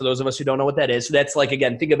service, for those of us who don't know what that is, so that's like,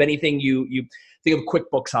 again, think of anything you think of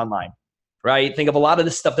QuickBooks Online, right? Think of a lot of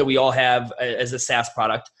the stuff that we all have as a SaaS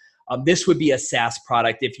product. This would be a SaaS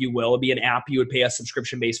product, if you will. It'd be an app you would pay a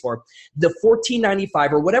subscription base for. The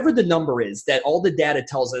 $14.95 or whatever the number is that all the data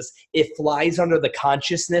tells us, it flies under the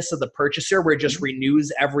consciousness of the purchaser, where it just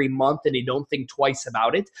renews every month and they don't think twice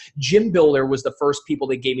about it. Gym Builder was the first people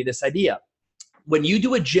that gave me this idea. When you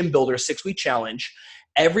do a Gym Builder 6-week challenge,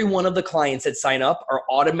 every one of the clients that sign up are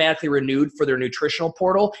automatically renewed for their nutritional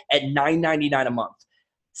portal at $9.99 a month.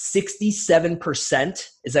 67%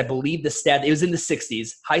 is, I believe, the stat. It was in the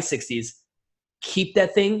 60s, high 60s. Keep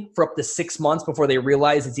that thing for up to 6 months before they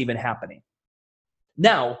realize it's even happening.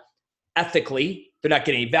 Now, ethically, they're not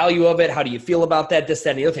getting any value of it. How do you feel about that? This,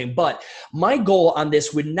 that, and the other thing. But my goal on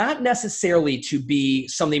this would not necessarily to be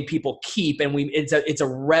something people keep and it's a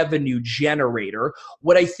revenue generator.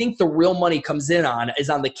 What I think the real money comes in on is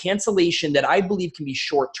on the cancellation that I believe can be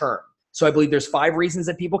short term. So I believe there's 5 reasons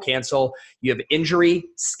that people cancel. You have injury,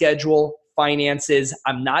 schedule, finances.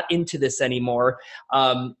 I'm not into this anymore.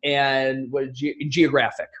 And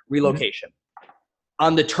geographic, relocation.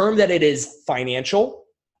 On the term that it is financial,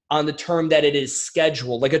 on the term that it is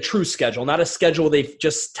schedule, like a true schedule, not a schedule they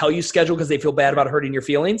just tell you schedule because they feel bad about hurting your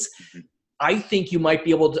feelings. I think you might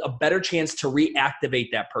be able to, a better chance to reactivate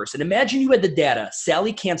that person. Imagine you had the data.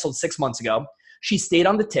 Sally canceled 6 months ago. She stayed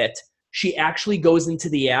on the tit. She actually goes into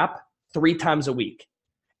the app 3 times a week.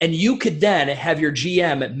 And you could then have your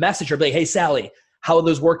GM message her, like, hey, Sally, how are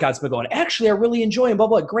those workouts been going? Actually, I really enjoy them, blah,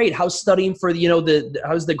 blah. Great. How's studying for,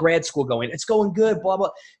 how's the grad school going? It's going good, blah, blah.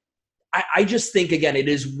 I just think, again, it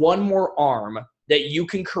is one more arm that you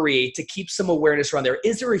can create to keep some awareness around there.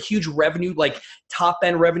 Is there a huge revenue, like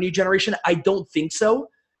top-end revenue generation? I don't think so.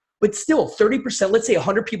 But still, 30%, let's say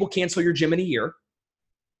 100 people cancel your gym in a year.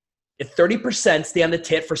 If 30% stay on the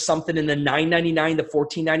tit for something in the $9.99 to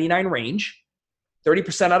 $14.99 range,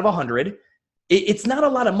 30% out of 100, it's not a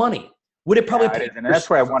lot of money. Would it probably pay? And that's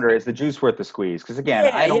where I wonder, is the juice worth the squeeze? Because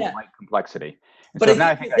again, I don't like complexity. And but so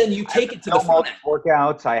I think then you take it to the front end.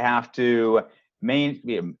 Workouts, I have to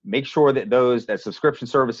make sure that that subscription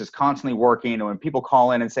service is constantly working. And when people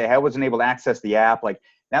call in and say, hey, I wasn't able to access the app, like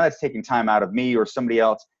now that's taking time out of me or somebody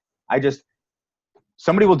else.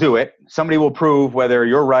 Somebody will do it. Somebody will prove whether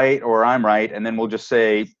you're right or I'm right. And then we'll just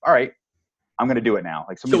say, all right, I'm going to do it now.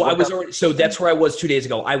 So that's where I was 2 days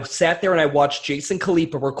ago. I sat there and I watched Jason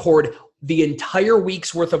Khalipa record the entire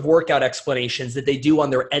week's worth of workout explanations that they do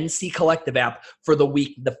on their NC Collective app for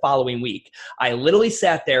the following week. I literally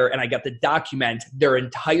sat there and I got to document their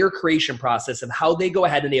entire creation process of how they go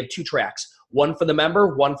ahead, and they have 2 tracks, one for the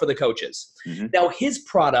member, one for the coaches. Now his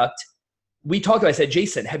product, we talked about, I said,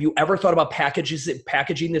 Jason, have you ever thought about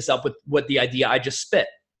packaging this up with what the idea I just spit?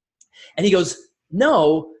 And he goes,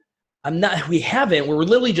 no, we haven't. We're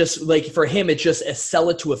literally just like, for him, it's just a sell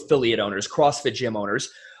it to affiliate owners, CrossFit gym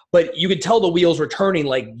owners. But you could tell the wheels were turning,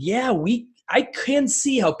 like, yeah, I can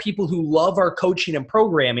see how people who love our coaching and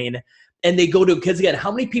programming, and they go to, because again,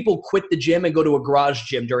 how many people quit the gym and go to a garage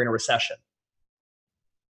gym during a recession?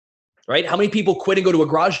 Right? How many people quit and go to a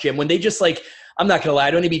garage gym when they just like, I'm not going to lie,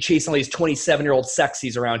 I don't need to be chasing all these 27-year-old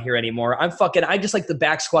sexies around here anymore. I just like to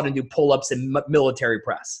back squat and do pull-ups and military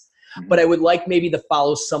press. But I would like maybe to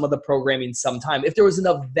follow some of the programming sometime if there was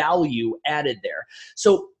enough value added there.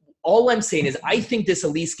 So all I'm saying is I think this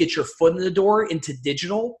at least gets your foot in the door into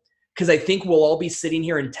digital, because I think we'll all be sitting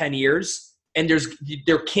here in 10 years and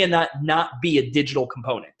there cannot not be a digital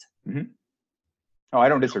component. Oh, I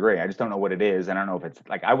don't disagree. I just don't know what it is. And I don't know if it's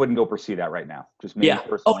like, I wouldn't go pursue that right now. Just me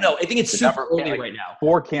personally. Oh no, I think it's super early right now.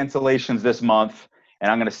 4 cancellations this month, and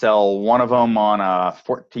I'm going to sell one of them on a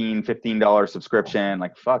 $14, $15 subscription.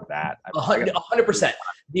 Like, fuck that. 100%.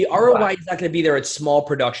 The ROI is not going to be there at small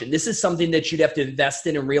production. This is something that you'd have to invest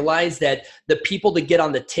in and realize that the people that get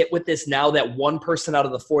on the tit with this now, that 1 person out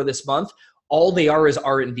of the 4 this month, all they are is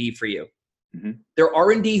R&D for you. They're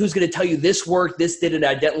R&D who's going to tell you this worked, this did it,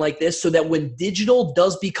 I didn't like this, so that when digital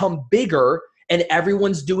does become bigger and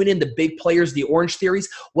everyone's doing it, the big players, the Orange Theories,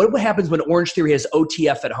 what happens when Orange Theory has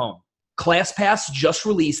OTF at home? ClassPass just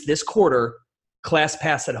released this quarter,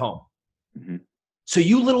 ClassPass at home. So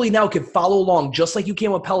you literally now can follow along just like you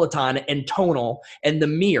can with Peloton and Tonal and the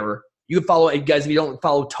Mirror. You can follow, guys, if you don't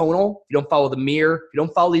follow Tonal, you don't follow the Mirror, if you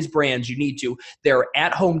don't follow these brands, you need to. They're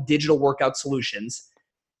at-home digital workout solutions.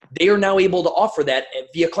 They are now able to offer that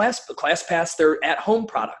via ClassPass, their at-home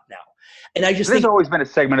product now. And I just There's think always been a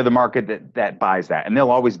segment of the market that buys that, and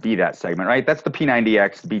there'll always be that segment, right? That's the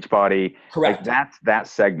P90X, the Beachbody. correct. Like that's that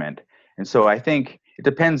segment. And so I think it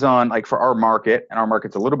depends on, like, for our market, and our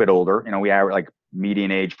market's a little bit older. You know, we are like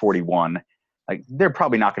median age 41. Like, they're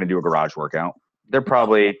probably not going to do a garage workout. They're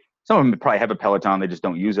probably, some of them probably have a Peloton. They just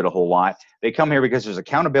don't use it a whole lot. They come here because there's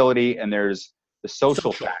accountability and there's the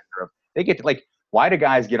social factor of, they get to, like, why do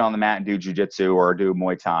guys get on the mat and do jujitsu or do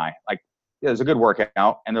Muay Thai? Like, yeah, there's a good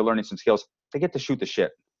workout and they're learning some skills. They get to shoot the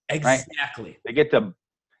shit. Exactly. Right? They get to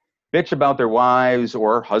bitch about their wives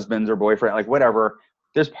or husbands or boyfriend, like whatever.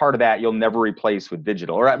 There's part of that you'll never replace with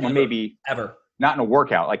digital, or Never, maybe ever. not in a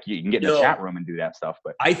workout. Like, you can get in the chat room and do that stuff.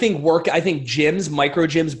 But I think gyms, micro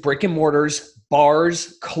gyms, brick and mortars,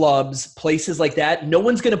 bars, clubs, places like that, no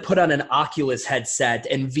one's going to put on an Oculus headset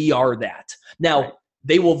and VR that. Now, right.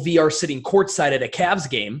 They will VR sitting courtside at a Cavs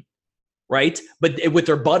game, right? But with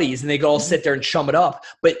their buddies, and they can all sit there and chum it up.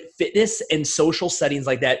 But fitness and social settings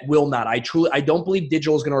like that will not. I don't believe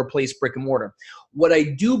digital is going to replace brick and mortar. What I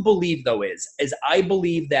do believe, though, is I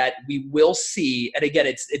believe that we will see, and again,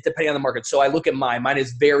 it's depending on the market. So I look at mine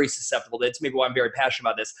is very susceptible. That's maybe why I'm very passionate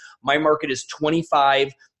about this. My market is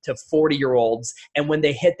 25 to 40-year-olds. And when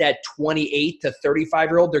they hit that 28 to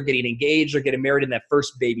 35-year-old, they're getting engaged, they're getting married, and that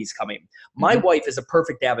first baby's coming. My wife is a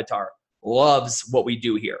perfect avatar, loves what we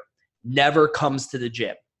do here, never comes to the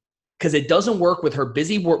gym because it doesn't work with her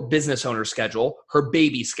busy business owner schedule, her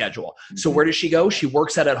baby schedule. So where does she go? She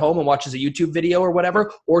works out at home and watches a YouTube video or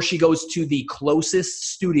whatever, or she goes to the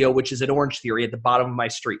closest studio, which is at Orange Theory at the bottom of my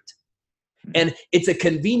street. And it's a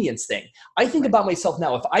convenience thing. I think about myself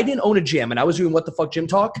now. If I didn't own a gym and I was doing What the Fuck Gym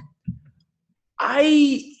Talk,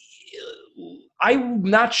 I'm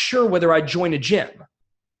not sure whether I'd join a gym.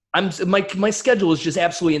 My schedule is just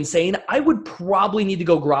absolutely insane. I would probably need to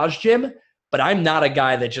go garage gym, but I'm not a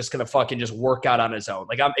guy that's just going to fucking just work out on his own.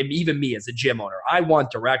 Like, even me as a gym owner, I want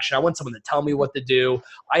direction. I want someone to tell me what to do.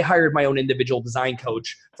 I hired my own individual design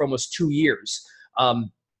coach for almost 2 years.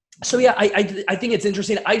 So yeah, I think it's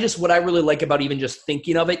interesting. What I really like about even just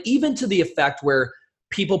thinking of it, even to the effect where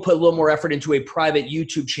people put a little more effort into a private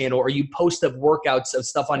YouTube channel, or you post of workouts of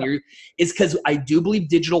stuff on your, is because I do believe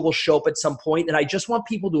digital will show up at some point, and I just want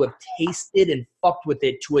people to have tasted and fucked with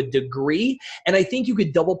it to a degree. And I think you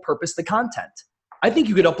could double purpose the content. I think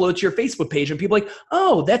you could upload it to your Facebook page and people are like,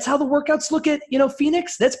 oh, that's how the workouts look at,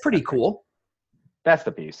 Phoenix. That's pretty cool. That's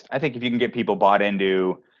the piece. I think if you can get people bought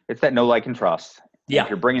into, it's that know, like, and trust. Yeah. If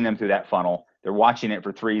you're bringing them through that funnel, they're watching it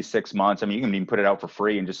for 3-6 months. I mean, you can even put it out for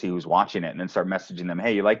free and just see who's watching it, and then start messaging them.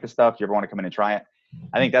 Hey, you like this stuff? You ever want to come in and try it?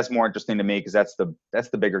 I think that's more interesting to me, because that's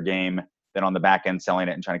the bigger game than on the back end selling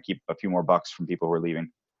it and trying to keep a few more bucks from people who are leaving.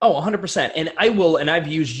 Oh, 100%. And I've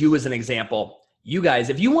used you as an example. You guys,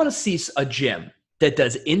 if you want to see a gym that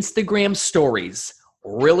does Instagram stories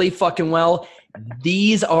really fucking well,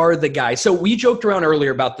 these are the guys. So we joked around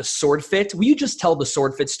earlier about the Sword Fit. Will you just tell the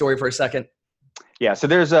Sword Fit story for a second? Yeah, so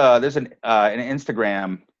there's an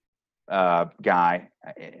Instagram guy.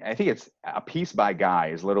 I think it's A Piece by Guy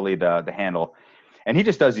is literally the handle, and he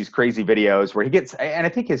just does these crazy videos where he gets, and I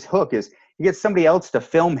think his hook is he gets somebody else to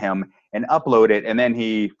film him and upload it, and then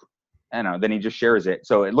then he just shares it.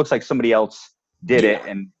 So it looks like somebody else did it,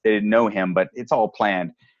 and they didn't know him, but it's all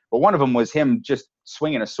planned. But one of them was him just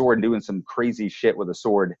swinging a sword and doing some crazy shit with a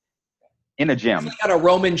sword in a gym. He's got a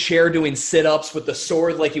Roman chair doing sit-ups with the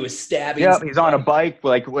sword like he was stabbing. Yeah, he's on a bike.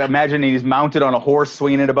 Like, imagine he's mounted on a horse,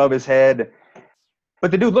 swinging it above his head. But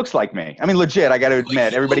the dude looks like me. I mean, legit, I got to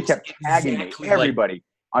admit. Everybody kept tagging me. Everybody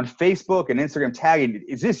on Facebook and Instagram tagging,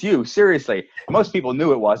 is this you? Seriously. Most people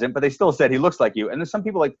knew it wasn't, but they still said he looks like you. And then some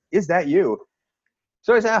people like, is that you?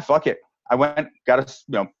 So I said, fuck it. I went, got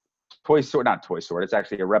a toy sword, not toy sword. It's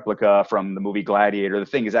actually a replica from the movie Gladiator. The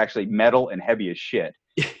thing is actually metal and heavy as shit.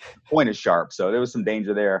 The point is sharp, so there was some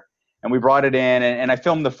danger there. And we brought it in, and I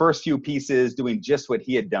filmed the first few pieces doing just what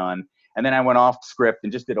he had done. And then I went off script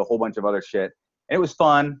and just did a whole bunch of other shit. And it was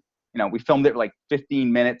fun. We filmed it like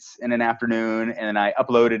 15 minutes in an afternoon, and then I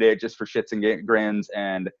uploaded it just for shits and grins.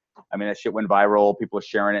 And I mean, that shit went viral. People are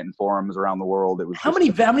sharing it in forums around the world. It was how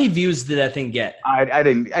many views did that thing get? I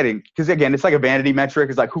didn't, because again, it's like a vanity metric.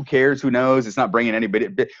 It's like, who cares? Who knows? It's not bringing anybody.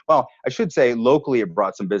 Well, I should say locally it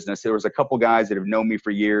brought some business. There was a couple guys that have known me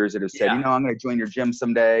for years that have said, I'm going to join your gym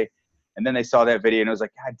someday. And then they saw that video and it was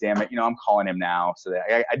like, God damn it. I'm calling him now. So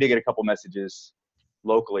I did get a couple messages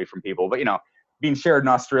locally from people, but being shared in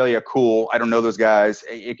Australia, cool. I don't know those guys.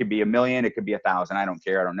 It could be 1 million. It could be 1,000. I don't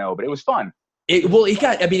care. I don't know. But it was fun. It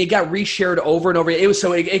got reshared over and over.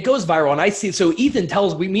 It goes viral. And I see, so Ethan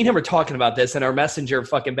tells, me and him are talking about this in our messenger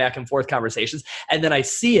fucking back and forth conversations. And then I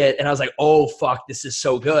see it and I was like, oh, fuck, this is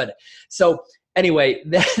so good. So anyway,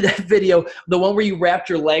 that video, the one where you wrapped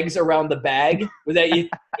your legs around the bag, was that he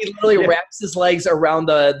literally wraps his legs around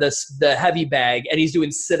the heavy bag and he's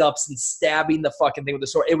doing sit-ups and stabbing the fucking thing with the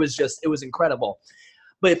sword. It was incredible.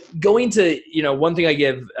 But going to, one thing I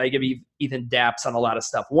give Ethan daps on a lot of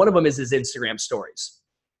stuff. One of them is his Instagram stories.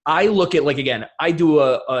 I look at, again, I do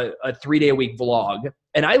a 3-day-a-week vlog,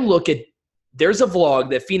 and I look at, there's a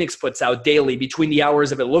vlog that Phoenix puts out daily between the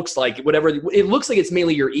hours of, it looks like it's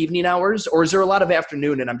mainly your evening hours, or is there a lot of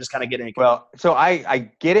afternoon and I'm just kind of getting it? Well, so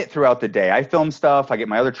I get it throughout the day. I film stuff. I get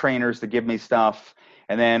my other trainers to give me stuff.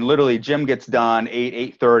 And then literally gym gets done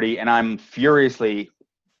 8:30, and I'm furiously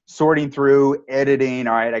sorting through, editing.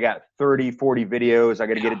 All right, I got 30, 40 videos. I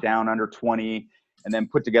got to get it down under 20 and then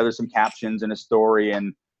put together some captions and a story.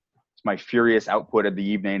 And it's my furious output of the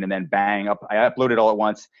evening. And then bang, I upload it all at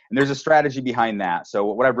once. And there's a strategy behind that. So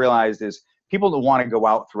what I've realized is people that want to go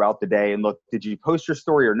out throughout the day and look, did you post your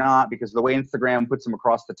story or not? Because the way Instagram puts them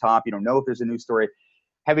across the top, you don't know if there's a new story.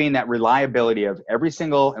 Having that reliability of every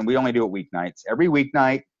single, and we only do it weeknights, every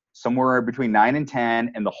weeknight, somewhere between 9 and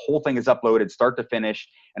 10, and the whole thing is uploaded start to finish.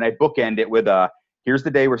 And I bookend it with here's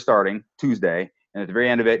the day we're starting, Tuesday. And at the very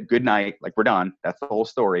end of it, good night, we're done. That's the whole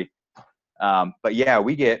story. But yeah,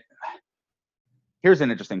 here's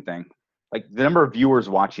an interesting thing. The number of viewers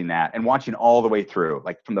watching that and watching all the way through,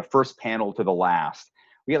 from the first panel to the last,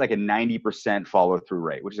 we get a 90% follow through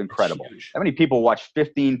rate, which is incredible. How many people watch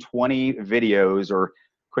 15, 20 videos or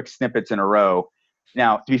quick snippets in a row?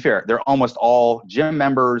 Now, to be fair, they're almost all gym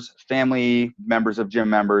members, family members of gym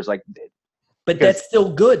members. But that's still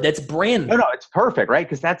good. That's brand. No, it's perfect, right?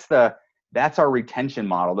 Because that's our retention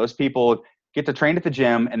model. Those people get to train at the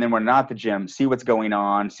gym, and then when they're not at the gym, see what's going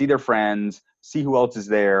on, see their friends, see who else is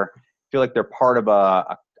there, feel like they're part of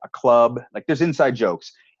a club. There's inside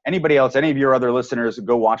jokes. Anybody else, any of your other listeners,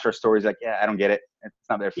 go watch our stories. Yeah, I don't get it. It's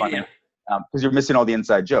not that funny. Because you're missing all the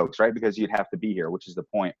inside jokes, right? Because you'd have to be here, which is the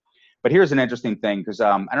point. But here's an interesting thing, because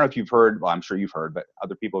I don't know if you've heard, well, I'm sure you've heard, but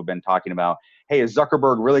other people have been talking about, hey, is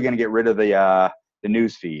Zuckerberg really going to get rid of the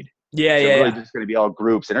news feed? Really just going to be all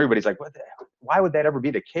groups, and everybody's like, why would that ever be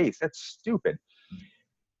the case? That's stupid.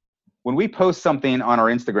 When we post something on our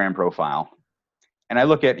Instagram profile, and I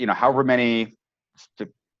look at, however many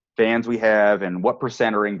fans we have and what %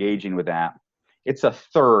 are engaging with that, it's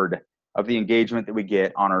 1/3 of the engagement that we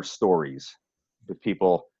get on our stories with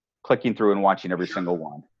people clicking through and watching every single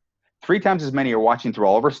one. 3 times as many are watching through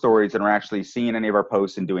all of our stories than are actually seeing any of our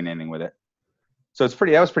posts and doing anything with it. So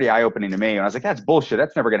that was pretty eye-opening to me. And I was like, that's bullshit.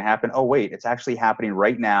 That's never going to happen. Oh, wait, it's actually happening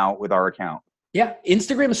right now with our account. Yeah.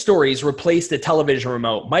 Instagram stories replaced the television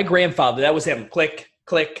remote. My grandfather, that was him. Click,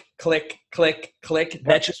 click, click, click, click. Yep.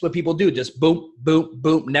 That's just what people do. Just boom, boom,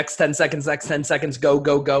 boom. Next 10 seconds, go,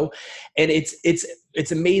 go, go. And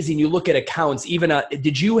it's amazing. You look at accounts, even,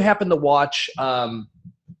 did you happen to watch,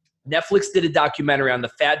 Netflix did a documentary on the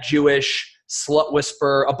Fat Jewish, Slut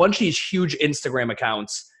Whisperer, a bunch of these huge Instagram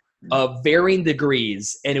accounts of varying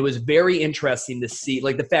degrees. And it was very interesting to see,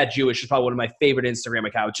 the Fat Jewish is probably one of my favorite Instagram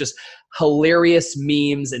accounts, just hilarious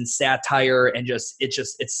memes and satire. And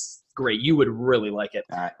it's great. You would really like it.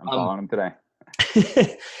 All right, I'm following them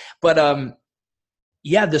today. But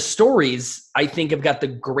yeah, the stories, I think, have got the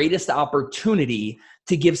greatest opportunity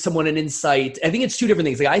to give someone an insight. I think it's 2 different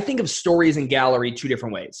things. I think of stories and gallery 2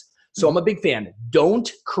 different ways. So I'm a big fan. Don't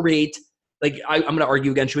create, I'm going to argue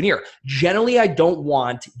against you in here. Generally, I don't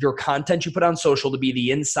want your content you put on social to be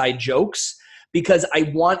the inside jokes, because I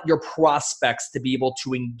want your prospects to be able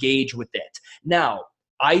to engage with it. Now,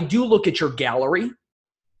 I do look at your gallery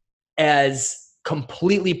as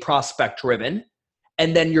completely prospect driven,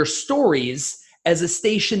 and then your stories as a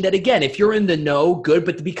station that, again, if you're in the know, good,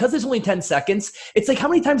 but because it's only 10 seconds, it's how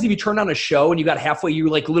many times have you turned on a show and you got halfway, you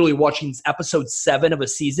literally watching episode 7 of a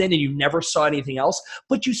season and you never saw anything else,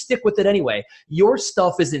 but you stick with it anyway. Your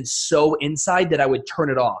stuff isn't so inside that I would turn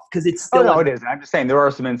it off, because it's still. Oh, no, it is. I'm just saying there are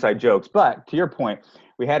some inside jokes, but to your point,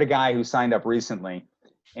 we had a guy who signed up recently,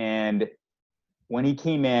 and when he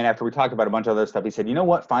came in, after we talked about a bunch of other stuff, he said, you know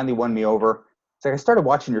what finally won me over? It's I started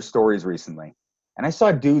watching your stories recently. And I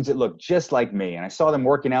saw dudes that looked just like me, and I saw them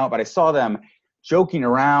working out, but I saw them joking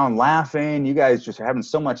around, laughing. You guys just are having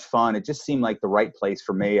so much fun. It just seemed like the right place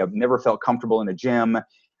for me. I've never felt comfortable in a gym.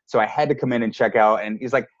 So I had to come in and check out. And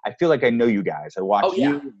he's like, I feel like I know you guys. I watch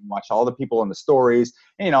you, watch all the people in the stories,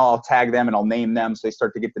 and, I'll tag them and I'll name them so they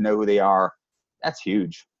start to get to know who they are. That's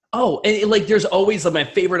huge. Oh, and like there's always like my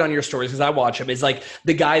favorite on your stories because I watch them is like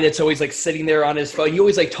the guy that's always like sitting there on his phone. You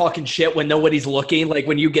always like talking shit when nobody's looking. Like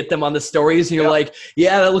when you get them on the stories and you're like,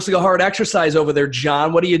 yeah, that looks like a hard exercise over there,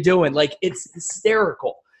 John. What are you doing? Like it's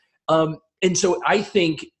hysterical. And so I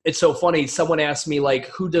think it's so funny. Someone asked me like,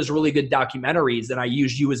 who does really good documentaries? And I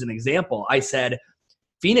used you as an example. I said,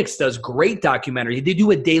 Phoenix does great documentary. They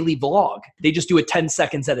do a daily vlog. They just do it 10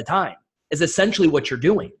 seconds at a time is essentially what you're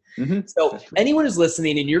doing. Mm-hmm. So anyone who's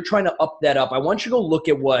listening and you're trying to up that up, I want you to go look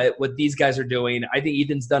at what these guys are doing. I think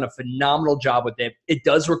Ethan's done a phenomenal job with it. It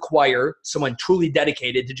does require someone truly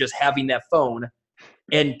dedicated to just having that phone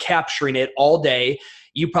and capturing it all day.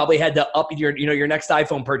 You probably had to up your next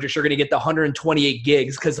iPhone purchase. You're going to get the 128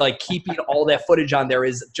 gigs because like keeping all that footage on there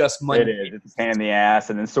is just money. It is. It's a pain in the ass,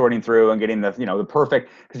 and then sorting through and getting the perfect,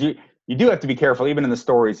 because you do have to be careful even in the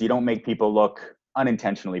stories. You don't make people look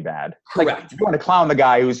unintentionally bad. Correct. Like, you want to clown the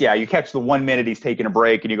guy who's you catch the 1 minute he's taking a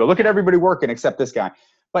break and you go, look at everybody working except this guy.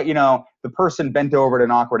 But the person bent over at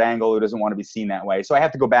an awkward angle who doesn't want to be seen that way. So I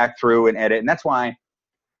have to go back through and edit. And that's why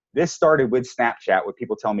this started with Snapchat, with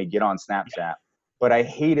people telling me get on Snapchat. But I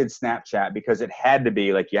hated Snapchat because it had to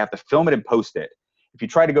be like you have to film it and post it. If you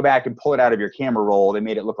try to go back and pull it out of your camera roll, they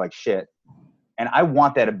made it look like shit. And I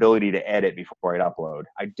want that ability to edit before I upload.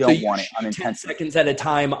 I don't want it unintentional. 10 seconds at a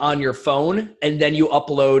time on your phone, and then you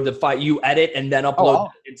upload the file. You edit and then upload.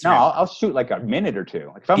 I'll shoot like a minute or two.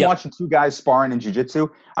 Like if I'm watching two guys sparring in jiu-jitsu,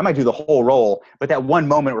 I might do the whole roll. But that one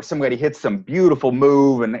moment where somebody hits some beautiful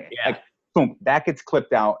move and like boom, that gets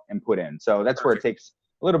clipped out and put in. So that's where it takes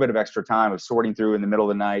a little bit of extra time of sorting through in the middle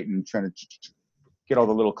of the night and trying to get all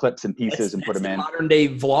the little clips and pieces and put them in. Modern day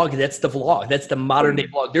vlog. That's the vlog. That's the modern day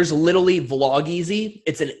vlog. There's literally Vlogeasy.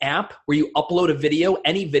 It's an app where you upload a video,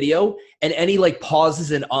 any video, and any like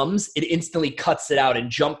pauses and it instantly cuts it out and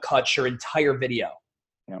jump cuts your entire video.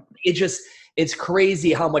 Yeah. It's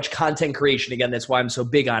crazy how much content creation. Again, that's why I'm so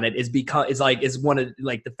big on it. Is one of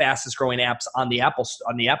like the fastest growing apps on the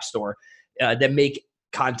App Store that make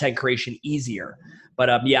content creation easier. But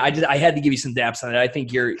I had to give you some daps on it. I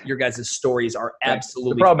think your guys' stories are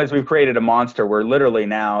absolutely. The problem is we've created a monster where literally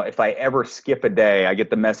now, if I ever skip a day, I get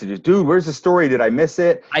the messages, dude, where's the story? Did I miss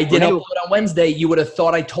it? I didn't upload on Wednesday. You would have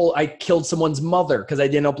thought I killed someone's mother because I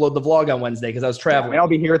didn't upload the vlog on Wednesday because I was traveling. I'll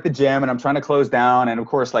be here at the gym and I'm trying to close down. And of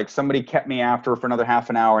course, like somebody kept me after for another half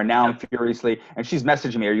an hour. And now I'm furiously, and she's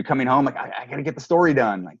messaging me, are you coming home? Like, I got to get the story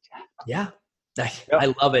done. Like, yeah.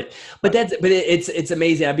 I love it, but it's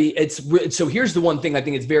amazing. So here's the one thing I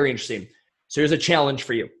think is very interesting. So here's a challenge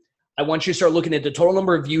for you. I want you to start looking at the total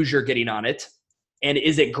number of views you're getting on it, and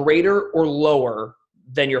is it greater or lower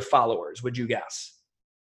than your followers? Would you guess?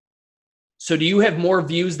 So do you have more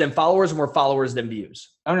views than followers, or more followers than views?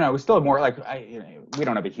 Oh no, we still have more. Like we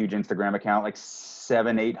don't have a huge Instagram account, like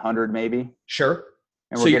 700-800 maybe. Sure.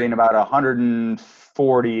 And we're getting about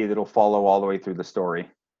 140 that'll follow all the way through the story.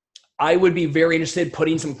 I would be very interested in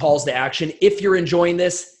putting some calls to action. If you're enjoying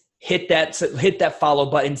this, hit that follow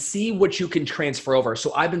button, see what you can transfer over.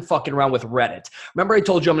 So I've been fucking around with Reddit. Remember I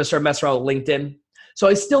told you I'm going to start messing around with LinkedIn?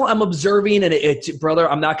 So I'm observing, and brother,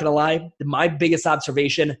 I'm not going to lie. My biggest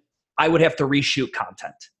observation, I would have to reshoot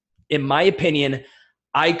content. In my opinion,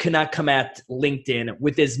 I could not come at LinkedIn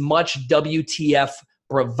with as much WTF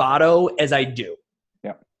bravado as I do.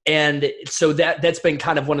 And so that's been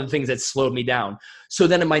kind of one of the things that slowed me down. So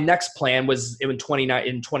then my next plan was in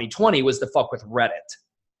 2020 was to fuck with Reddit.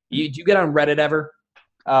 Do you get on Reddit ever?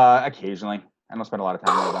 Occasionally. I don't spend a lot of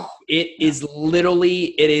time with them.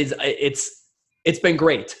 It's been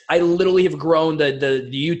great. I literally have grown the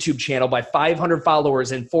YouTube channel by 500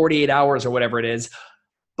 followers in 48 hours or whatever it is,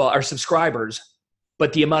 but our subscribers.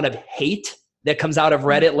 But the amount of hate that comes out of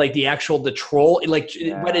Reddit, like the troll, like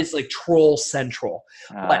Reddit is like troll central.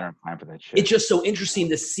 I don't have time for that shit. It's just so interesting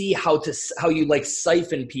to see how you like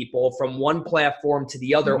siphon people from one platform to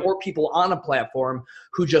the other, or people on a platform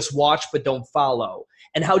who just watch but don't follow.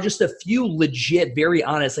 And how just a few legit, very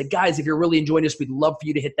honest, like, guys, if you're really enjoying this, we'd love for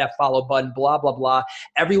you to hit that follow button, blah, blah, blah.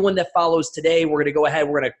 Everyone that follows today, we're going to go ahead,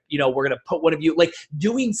 we're going to put one of you, like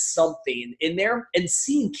doing something in there and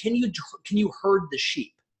seeing, can you herd the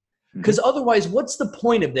sheep? Because otherwise, what's the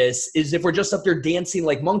point of this is if we're just up there dancing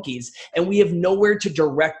like monkeys and we have nowhere to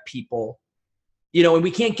direct people, and we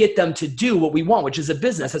can't get them to do what we want, which is a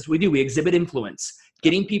business. That's what we do. We exhibit influence,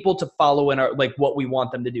 getting people to follow in our, like what we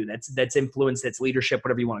want them to do. That's influence, that's leadership,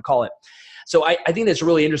 whatever you want to call it. So I think that's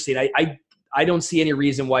really interesting. I don't see any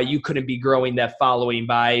reason why you couldn't be growing that following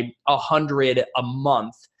by 100 a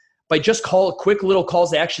month. by just quick little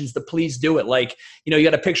calls to actions to please do it. Like, you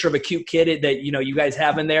got a picture of a cute kid that, you guys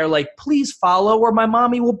have in there, like, please follow or my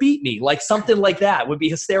mommy will beat me. Like something like that would be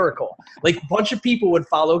hysterical. Like a bunch of people would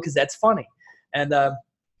follow because that's funny. And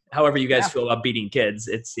however you guys feel about beating kids,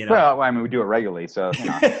 it's, Well, I mean, we do it regularly. So,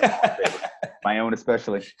 my own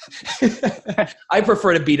especially. I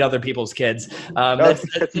prefer to beat other people's kids.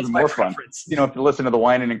 That's even my more preference. fun. If you listen to the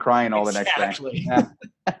whining and crying all the next day. Yeah.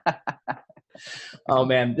 Oh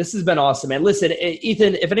man, this has been awesome, man. Listen,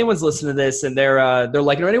 Ethan, if anyone's listening to this and they're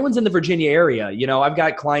like, or anyone's in the Virginia area, I've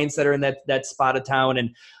got clients that are in that spot of town,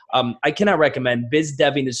 and I cannot recommend biz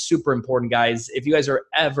deving is super important, guys. If you guys are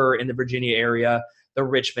ever in the Virginia area, the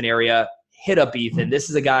Richmond area, hit up Ethan. This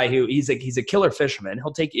is a guy who he's a killer fisherman.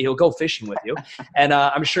 He'll go fishing with you, and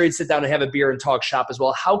I'm sure he'd sit down and have a beer and talk shop as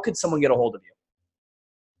well. How could someone get a hold of you?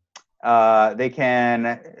 They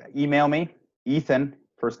can email me, Ethan,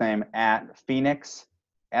 first name, at Phoenix,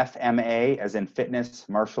 FMA, as in fitness,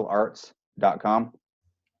 martial arts.com.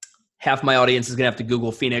 Half my audience is going to have to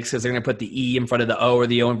Google Phoenix because they're going to put the E in front of the O or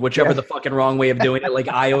the O, whichever the fucking wrong way of doing it, like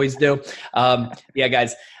I always do. Yeah,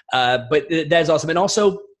 guys. But that is awesome. And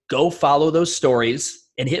also, go follow those stories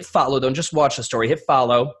and hit follow. Don't just watch the story. Hit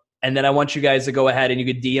follow. And then I want you guys to go ahead and you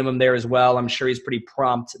could DM him there as well. I'm sure he's pretty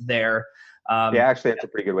prompt there. Actually, that's a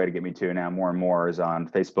pretty good way to get me too now. More and more is on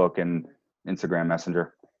Facebook and Instagram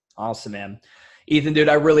Messenger. Awesome, man. Ethan, dude,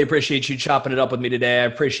 I really appreciate you chopping it up with me today. I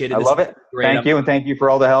appreciate it. I love it. Thank you. And thank you for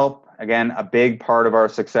all the help. Again, a big part of our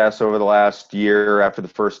success over the last year, after the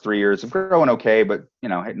first 3 years of growing okay, but,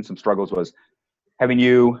 hitting some struggles, was having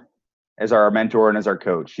you as our mentor and as our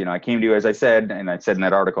coach. I came to you, as I said, and I said in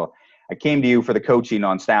that article, I came to you for the coaching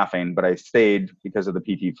on staffing, but I stayed because of the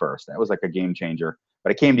PT first. That was like a game changer. But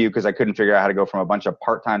I came to you because I couldn't figure out how to go from a bunch of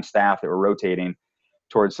part-time staff that were rotating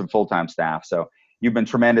towards some full-time staff. So you've been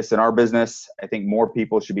tremendous in our business. I think more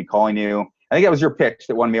people should be calling you. I think that was your pitch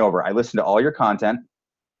that won me over. I listened to all your content,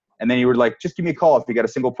 and then you were like, just give me a call if you got a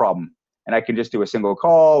single problem. And I can just do a single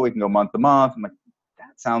call. We can go month to month. I'm like,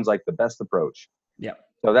 that sounds like the best approach. Yeah.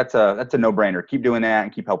 So that's a no-brainer. Keep doing that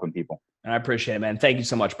and keep helping people. I appreciate it, man. Thank you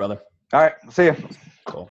so much, brother. All right. See you.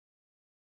 Cool.